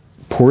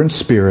 poor in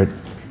spirit,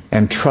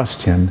 and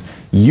trust Him,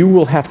 you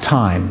will have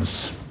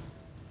times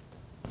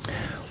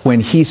when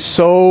He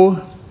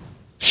so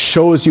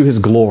shows you His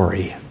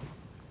glory,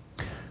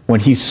 when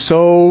He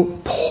so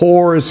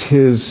pours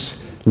His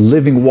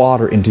living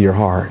water into your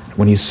heart,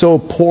 when He so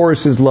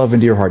pours His love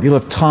into your heart, you'll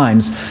have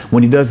times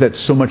when He does that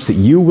so much that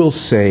you will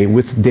say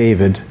with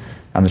David,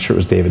 I'm not sure it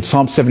was David,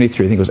 Psalm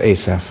 73, I think it was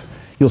Asaph,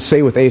 you'll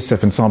say with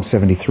Asaph in Psalm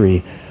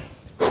 73,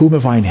 whom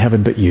have I in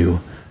heaven but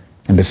you,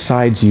 and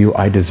besides you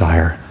I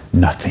desire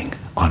nothing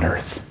on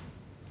earth.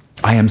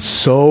 I am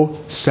so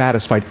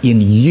satisfied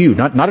in you,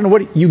 not in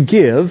what you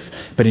give,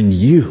 but in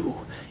you,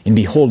 in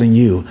beholding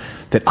you,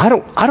 that I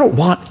don't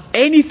want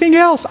anything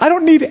else. I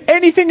don't need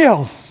anything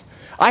else.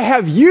 I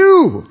have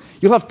you.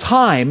 You'll have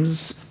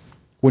times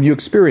when you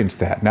experience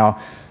that.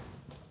 Now,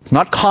 it's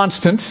not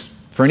constant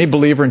for any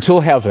believer until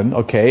heaven,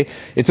 okay?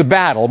 It's a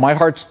battle. My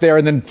heart's there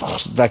and then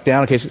back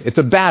down. Okay, it's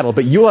a battle.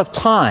 But you'll have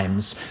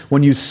times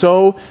when you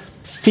so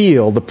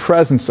feel the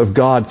presence of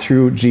God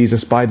through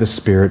Jesus by the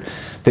Spirit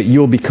that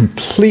you'll be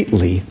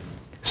completely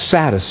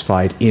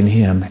satisfied in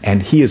Him.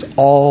 And He is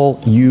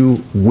all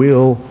you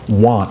will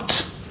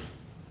want.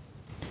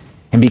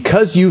 And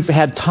because you've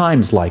had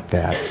times like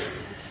that,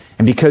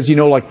 and because you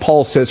know, like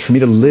Paul says, for me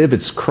to live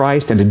it's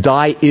Christ and to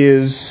die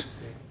is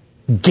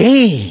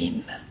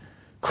gain.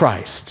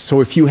 Christ.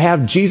 So if you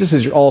have Jesus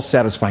as your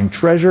all-satisfying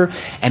treasure,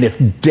 and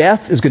if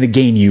death is going to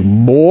gain you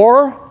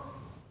more,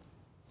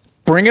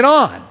 bring it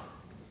on.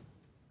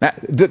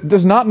 That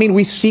does not mean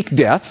we seek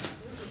death.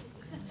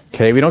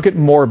 Okay, we don't get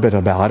morbid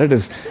about it.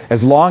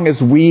 As long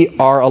as we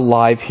are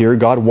alive here,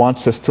 God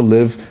wants us to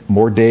live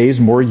more days,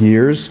 more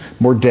years,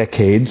 more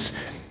decades,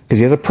 because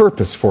He has a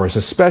purpose for us,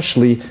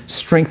 especially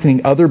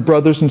strengthening other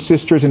brothers and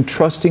sisters and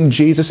trusting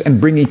Jesus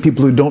and bringing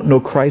people who don't know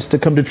Christ to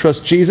come to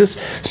trust Jesus.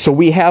 So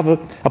we have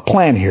a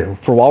plan here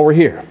for while we're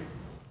here.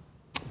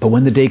 But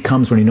when the day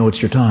comes when you know it's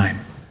your time,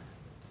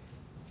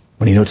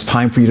 when you know it's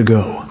time for you to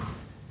go,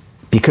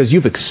 because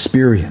you've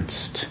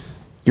experienced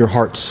your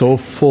heart so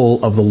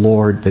full of the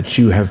Lord that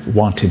you have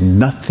wanted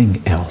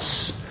nothing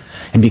else,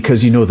 and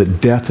because you know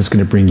that death is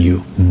going to bring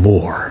you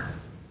more,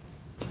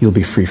 you'll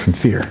be free from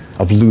fear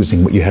of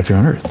losing what you have here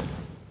on earth.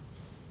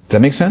 Does that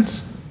make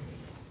sense?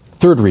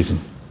 Third reason.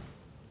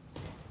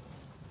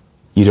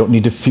 You don't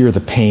need to fear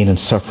the pain and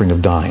suffering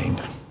of dying,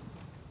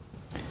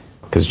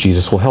 because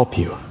Jesus will help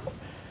you.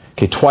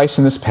 Okay, twice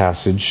in this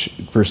passage,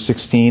 verse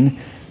 16,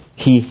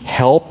 He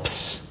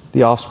helps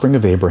the offspring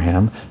of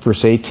Abraham.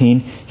 Verse 18,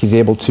 He's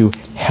able to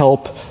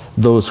help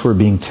those who are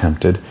being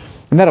tempted.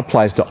 And that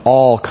applies to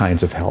all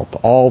kinds of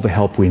help, all the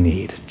help we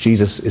need.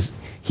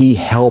 He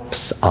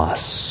helps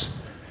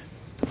us.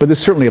 But this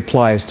certainly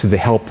applies to the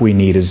help we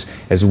need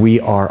as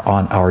we are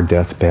on our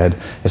deathbed,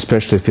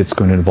 especially if it's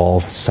going to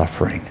involve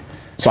suffering.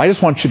 So I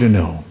just want you to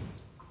know,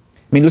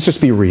 let's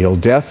just be real.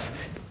 Death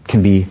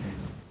can be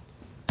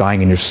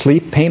dying in your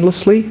sleep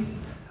painlessly,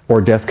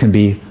 or death can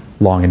be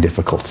long and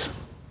difficult.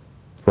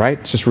 Right?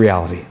 It's just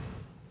reality.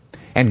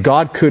 And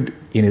God could,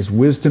 in His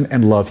wisdom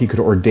and love, He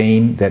could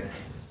ordain that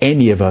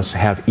any of us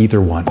have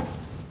either one.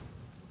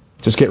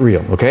 Just get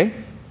real, okay?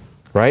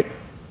 Right?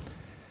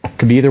 It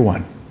could be either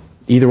one.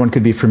 Either one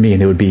could be for me,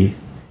 and it would be,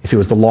 if it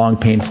was the long,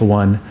 painful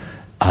one,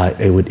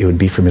 it would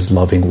be from His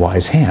loving,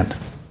 wise hand.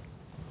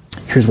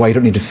 Here's why you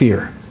don't need to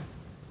fear.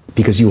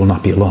 Because you will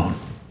not be alone.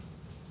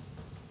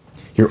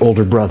 Your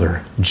older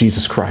brother,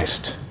 Jesus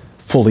Christ,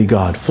 fully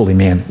God, fully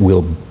man,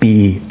 will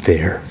be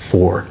there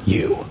for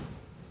you.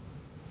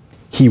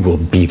 He will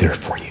be there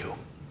for you.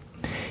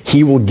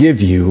 He will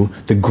give you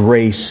the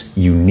grace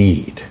you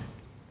need.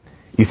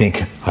 You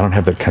think, I don't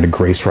have that kind of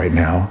grace right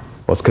now.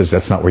 Well, it's because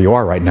that's not where you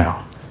are right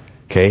now.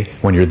 Okay?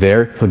 When you're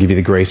there, He'll give you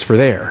the grace for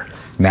there.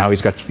 Now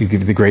He'll give you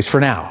the grace for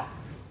now.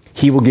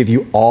 He will give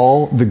you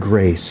all the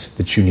grace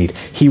that you need.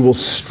 He will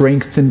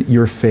strengthen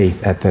your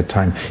faith at that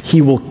time.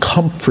 He will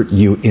comfort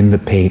you in the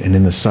pain and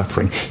in the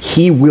suffering.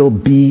 He will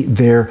be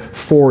there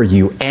for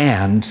you,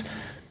 and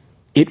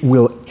it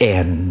will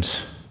end.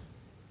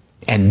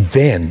 And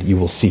then you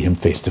will see Him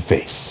face to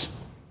face.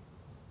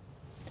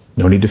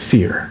 No need to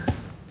fear.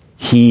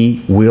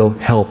 He will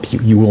help you.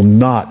 You will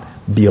not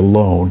be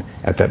alone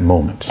at that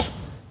moment.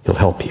 He'll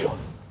help you.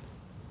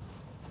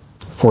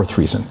 Fourth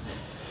reason.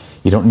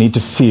 You don't need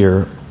to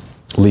fear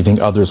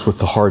leaving others with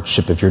the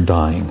hardship of your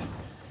dying,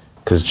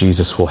 because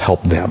Jesus will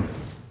help them.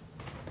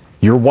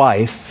 Your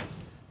wife,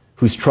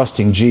 who's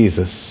trusting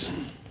Jesus,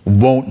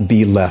 won't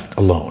be left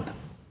alone.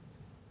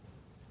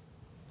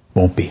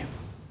 Won't be.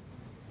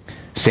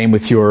 Same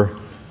with your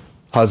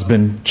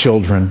husband,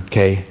 children,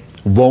 okay?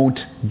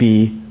 Won't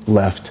be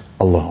left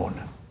alone.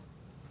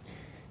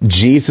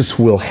 Jesus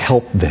will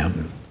help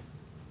them.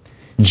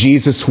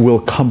 Jesus will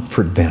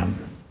comfort them.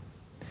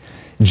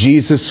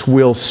 Jesus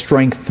will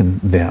strengthen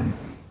them.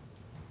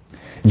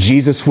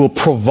 Jesus will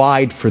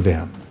provide for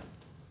them.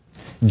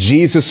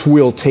 Jesus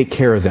will take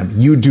care of them.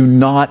 You do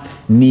not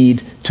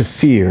need to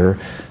fear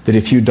that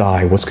if you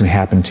die, what's going to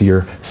happen to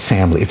your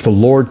family. If the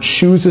Lord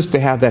chooses to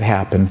have that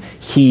happen,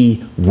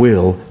 He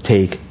will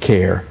take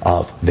care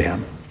of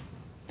them.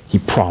 He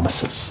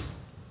promises.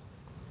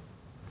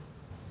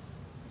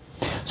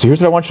 So here's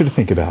what I want you to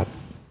think about.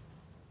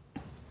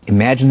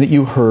 Imagine that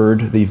you heard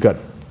that you've got,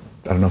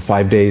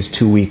 5 days,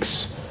 2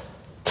 weeks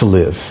to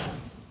live.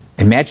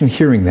 Imagine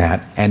hearing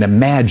that, and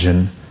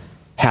imagine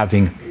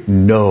having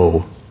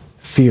no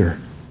fear.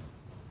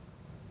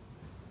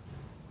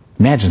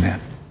 Imagine that.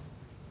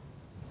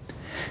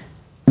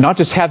 Not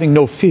just having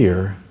no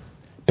fear,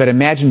 but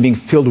imagine being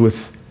filled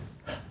with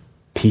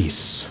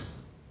peace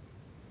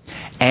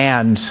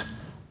and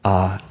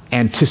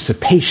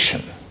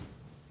anticipation.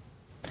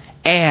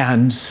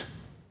 And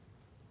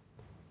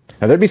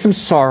now there'd be some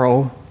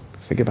sorrow.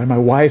 Say goodbye to my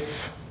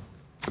wife.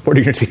 Lord,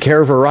 you're going to take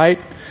care of her, right?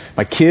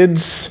 My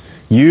kids,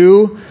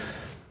 you.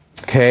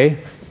 Okay?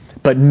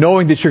 But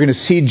knowing that you're going to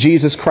see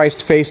Jesus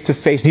Christ face to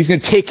face, and He's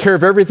going to take care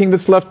of everything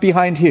that's left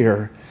behind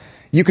here,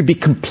 you could be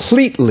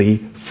completely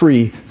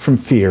free from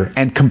fear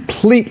and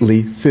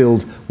completely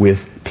filled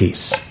with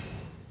peace.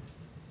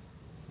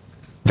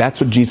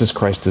 That's what Jesus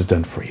Christ has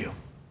done for you.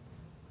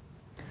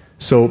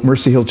 So,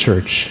 Mercy Hill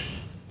Church,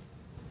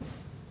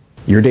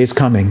 your day's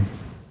coming.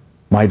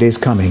 My day's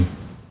coming.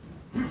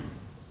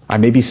 I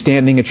may be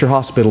standing at your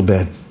hospital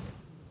bed.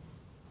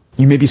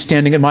 You may be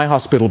standing at my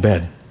hospital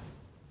bed.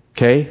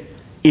 Okay?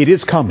 It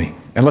is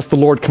coming, unless the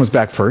Lord comes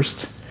back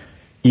first.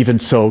 Even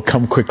so,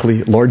 come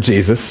quickly, Lord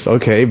Jesus.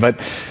 Okay, but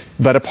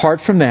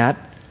apart from that,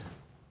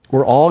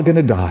 we're all going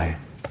to die.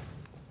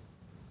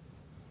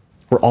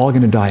 We're all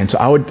going to die. And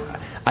so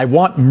I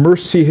want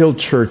Mercy Hill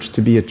Church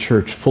to be a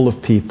church full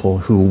of people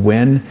who,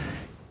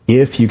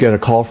 if you get a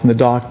call from the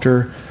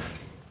doctor,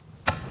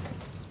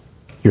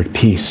 you're at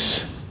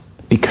peace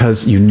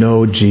because you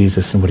know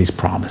Jesus and what He's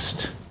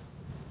promised.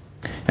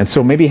 And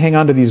so maybe hang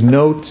on to these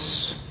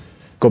notes,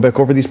 go back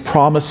over these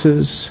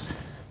promises,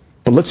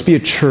 but let's be a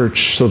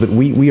church so that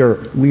we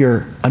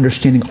are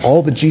understanding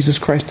all that Jesus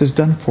Christ has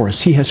done for us.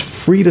 He has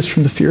freed us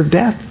from the fear of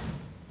death.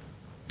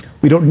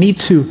 We don't need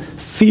to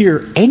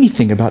fear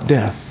anything about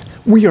death.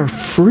 We are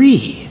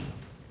free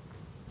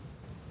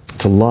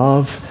to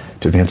love,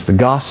 to advance the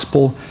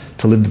gospel,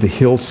 to live to the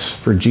hills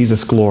for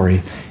Jesus'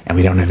 glory, and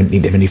we don't need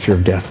to have any fear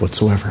of death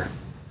whatsoever.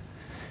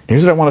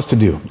 Here's what I want us to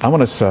do.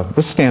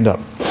 Let's stand up.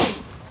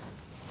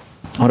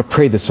 I want to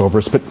pray this over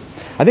us, but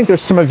I think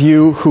there's some of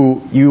you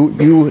who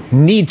you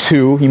need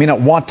to, you may not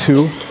want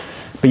to,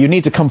 but you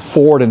need to come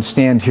forward and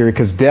stand here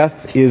because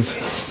death is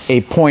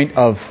a point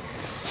of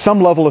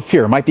some level of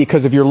fear. It might be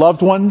because of your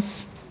loved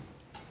ones.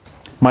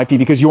 It might be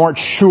because you aren't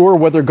sure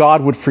whether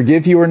God would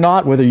forgive you or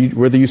not, whether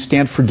you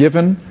stand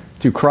forgiven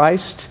through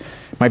Christ.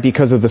 It might be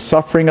because of the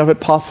suffering of it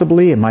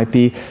possibly. It might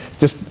be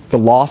just the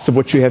loss of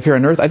what you have here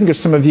on earth. I think there's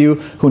some of you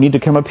who need to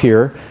come up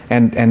here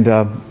and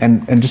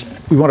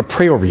just we want to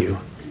pray over you.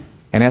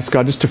 And ask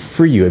God just to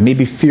free you. It may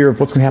be fear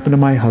of what's going to happen to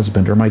my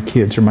husband or my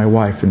kids or my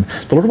wife. And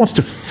the Lord wants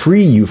to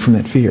free you from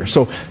that fear.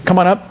 So come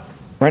on up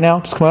right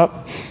now. Just come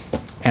up.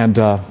 And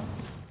we want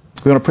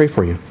to pray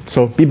for you.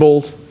 So be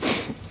bold.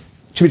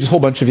 Should be just a whole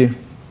bunch of you,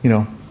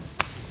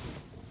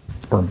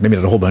 Or maybe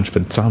not a whole bunch,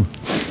 but some.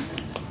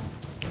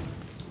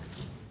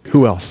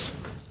 Who else?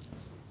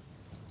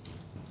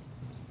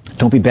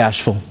 Don't be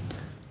bashful.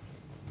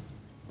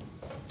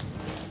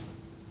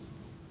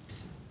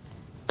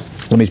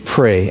 Let me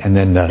pray, and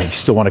then if you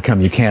still want to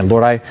come, you can.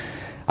 Lord,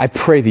 I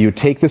pray that you would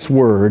take this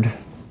word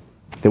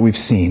that we've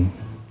seen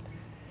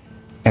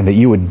and that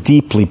you would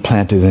deeply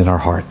plant it in our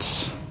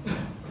hearts.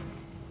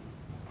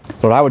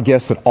 Lord, I would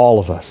guess that all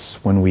of us,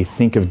 when we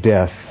think of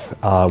death,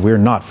 we're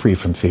not free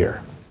from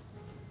fear.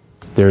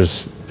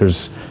 There's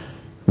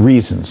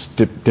reasons,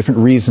 different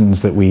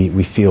reasons that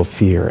we feel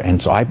fear.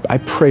 And so I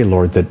pray,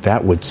 Lord,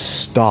 that would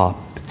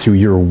stop through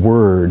your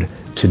word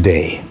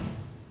today.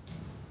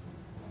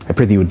 I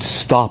pray that you would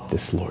stop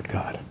this, Lord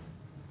God.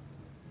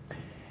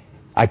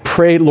 I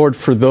pray, Lord,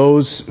 for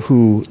those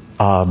who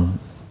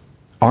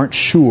aren't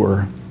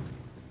sure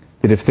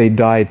that if they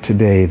died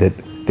today, that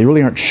they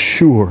really aren't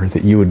sure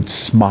that you would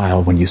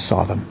smile when you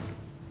saw them.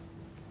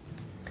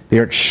 They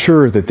aren't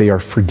sure that they are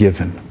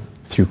forgiven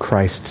through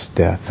Christ's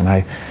death. And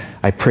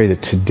I pray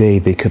that today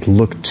they could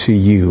look to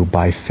you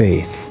by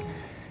faith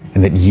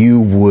and that you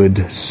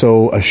would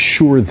so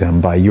assure them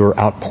by your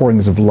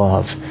outpourings of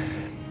love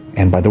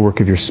and by the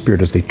work of your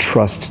Spirit as they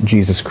trust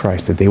Jesus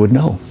Christ, that they would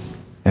know,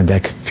 and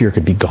that fear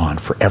could be gone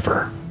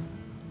forever.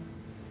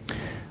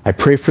 I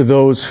pray for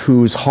those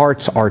whose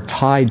hearts are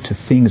tied to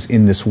things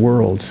in this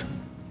world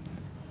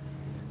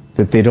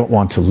that they don't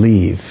want to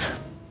leave.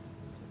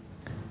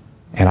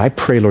 And I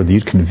pray, Lord, that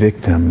you'd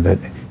convict them that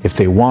if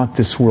they want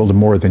this world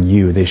more than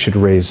you, they should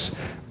raise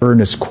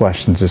earnest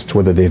questions as to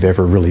whether they've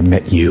ever really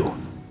met you.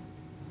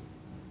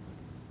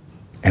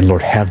 And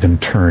Lord, have them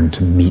turn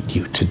to meet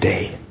you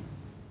today,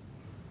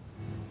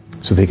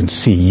 so they can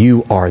see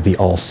you are the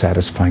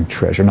all-satisfying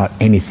treasure, not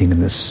anything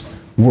in this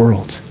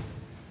world.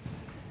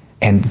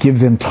 And give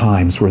them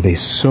times where they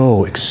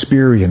so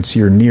experience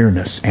your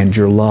nearness and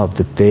your love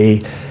that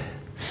they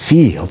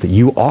feel that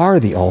you are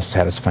the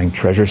all-satisfying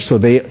treasure, so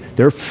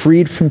they're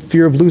freed from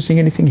fear of losing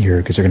anything here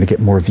because they're going to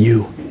get more of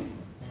you.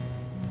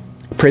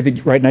 Pray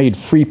that right now you'd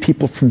free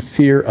people from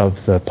fear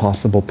of the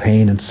possible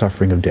pain and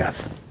suffering of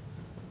death.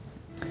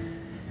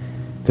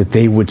 That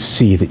they would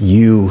see that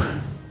you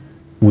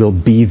will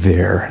be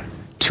there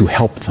to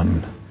help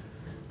them.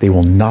 They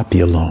will not be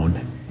alone.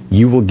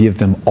 You will give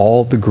them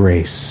all the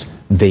grace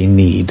they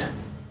need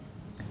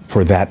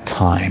for that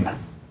time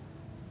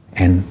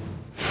and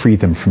free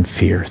them from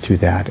fear through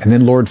that. And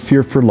then, Lord,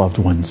 fear for loved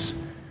ones.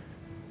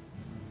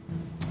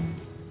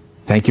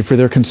 Thank you for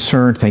their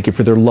concern. Thank you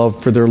for their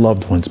love for their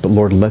loved ones. But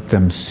Lord, let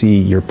them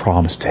see your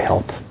promise to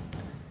help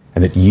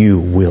and that you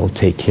will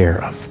take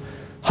care of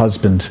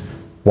husband,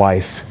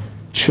 wife,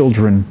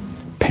 children,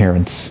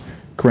 parents,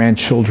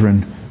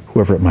 grandchildren,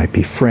 whoever it might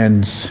be,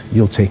 friends.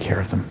 You'll take care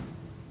of them.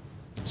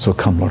 So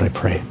come, Lord, I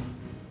pray.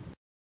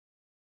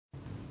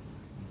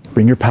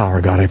 Bring your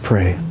power, God, I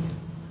pray.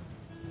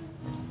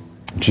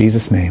 In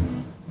Jesus'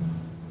 name.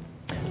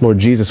 Lord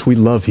Jesus, we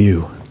love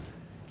you.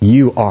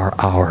 You are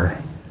our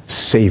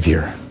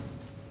Savior.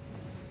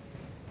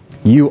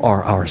 You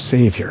are our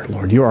Savior,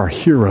 Lord. You are our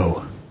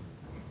hero.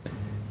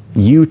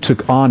 You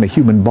took on a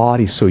human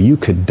body so you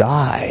could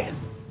die,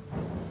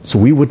 so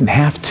we wouldn't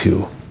have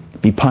to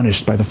be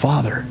punished by the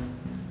Father.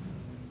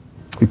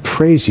 We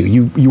praise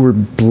you. You were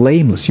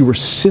blameless. You were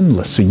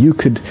sinless, so you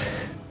could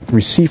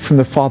receive from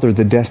the Father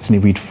the destiny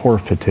we'd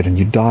forfeited, and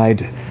you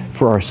died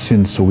for our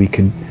sins so we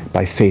could,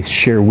 by faith,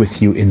 share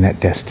with you in that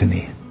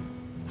destiny.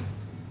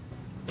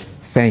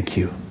 Thank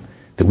you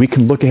that we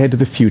can look ahead to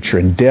the future,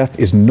 and death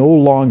is no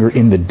longer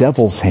in the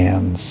devil's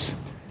hands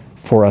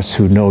for us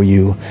who know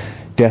you.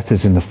 Death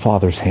is in the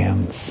Father's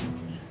hands,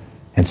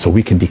 and so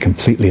we can be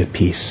completely at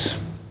peace.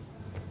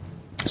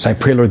 So I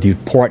pray, Lord, that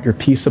you'd pour out your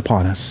peace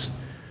upon us.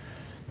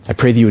 I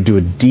pray that you would do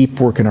a deep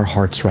work in our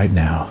hearts right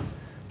now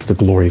for the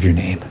glory of your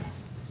name.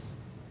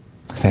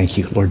 Thank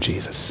you, Lord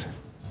Jesus.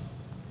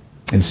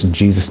 And it's in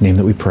Jesus' name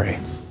that we pray.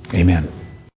 Amen.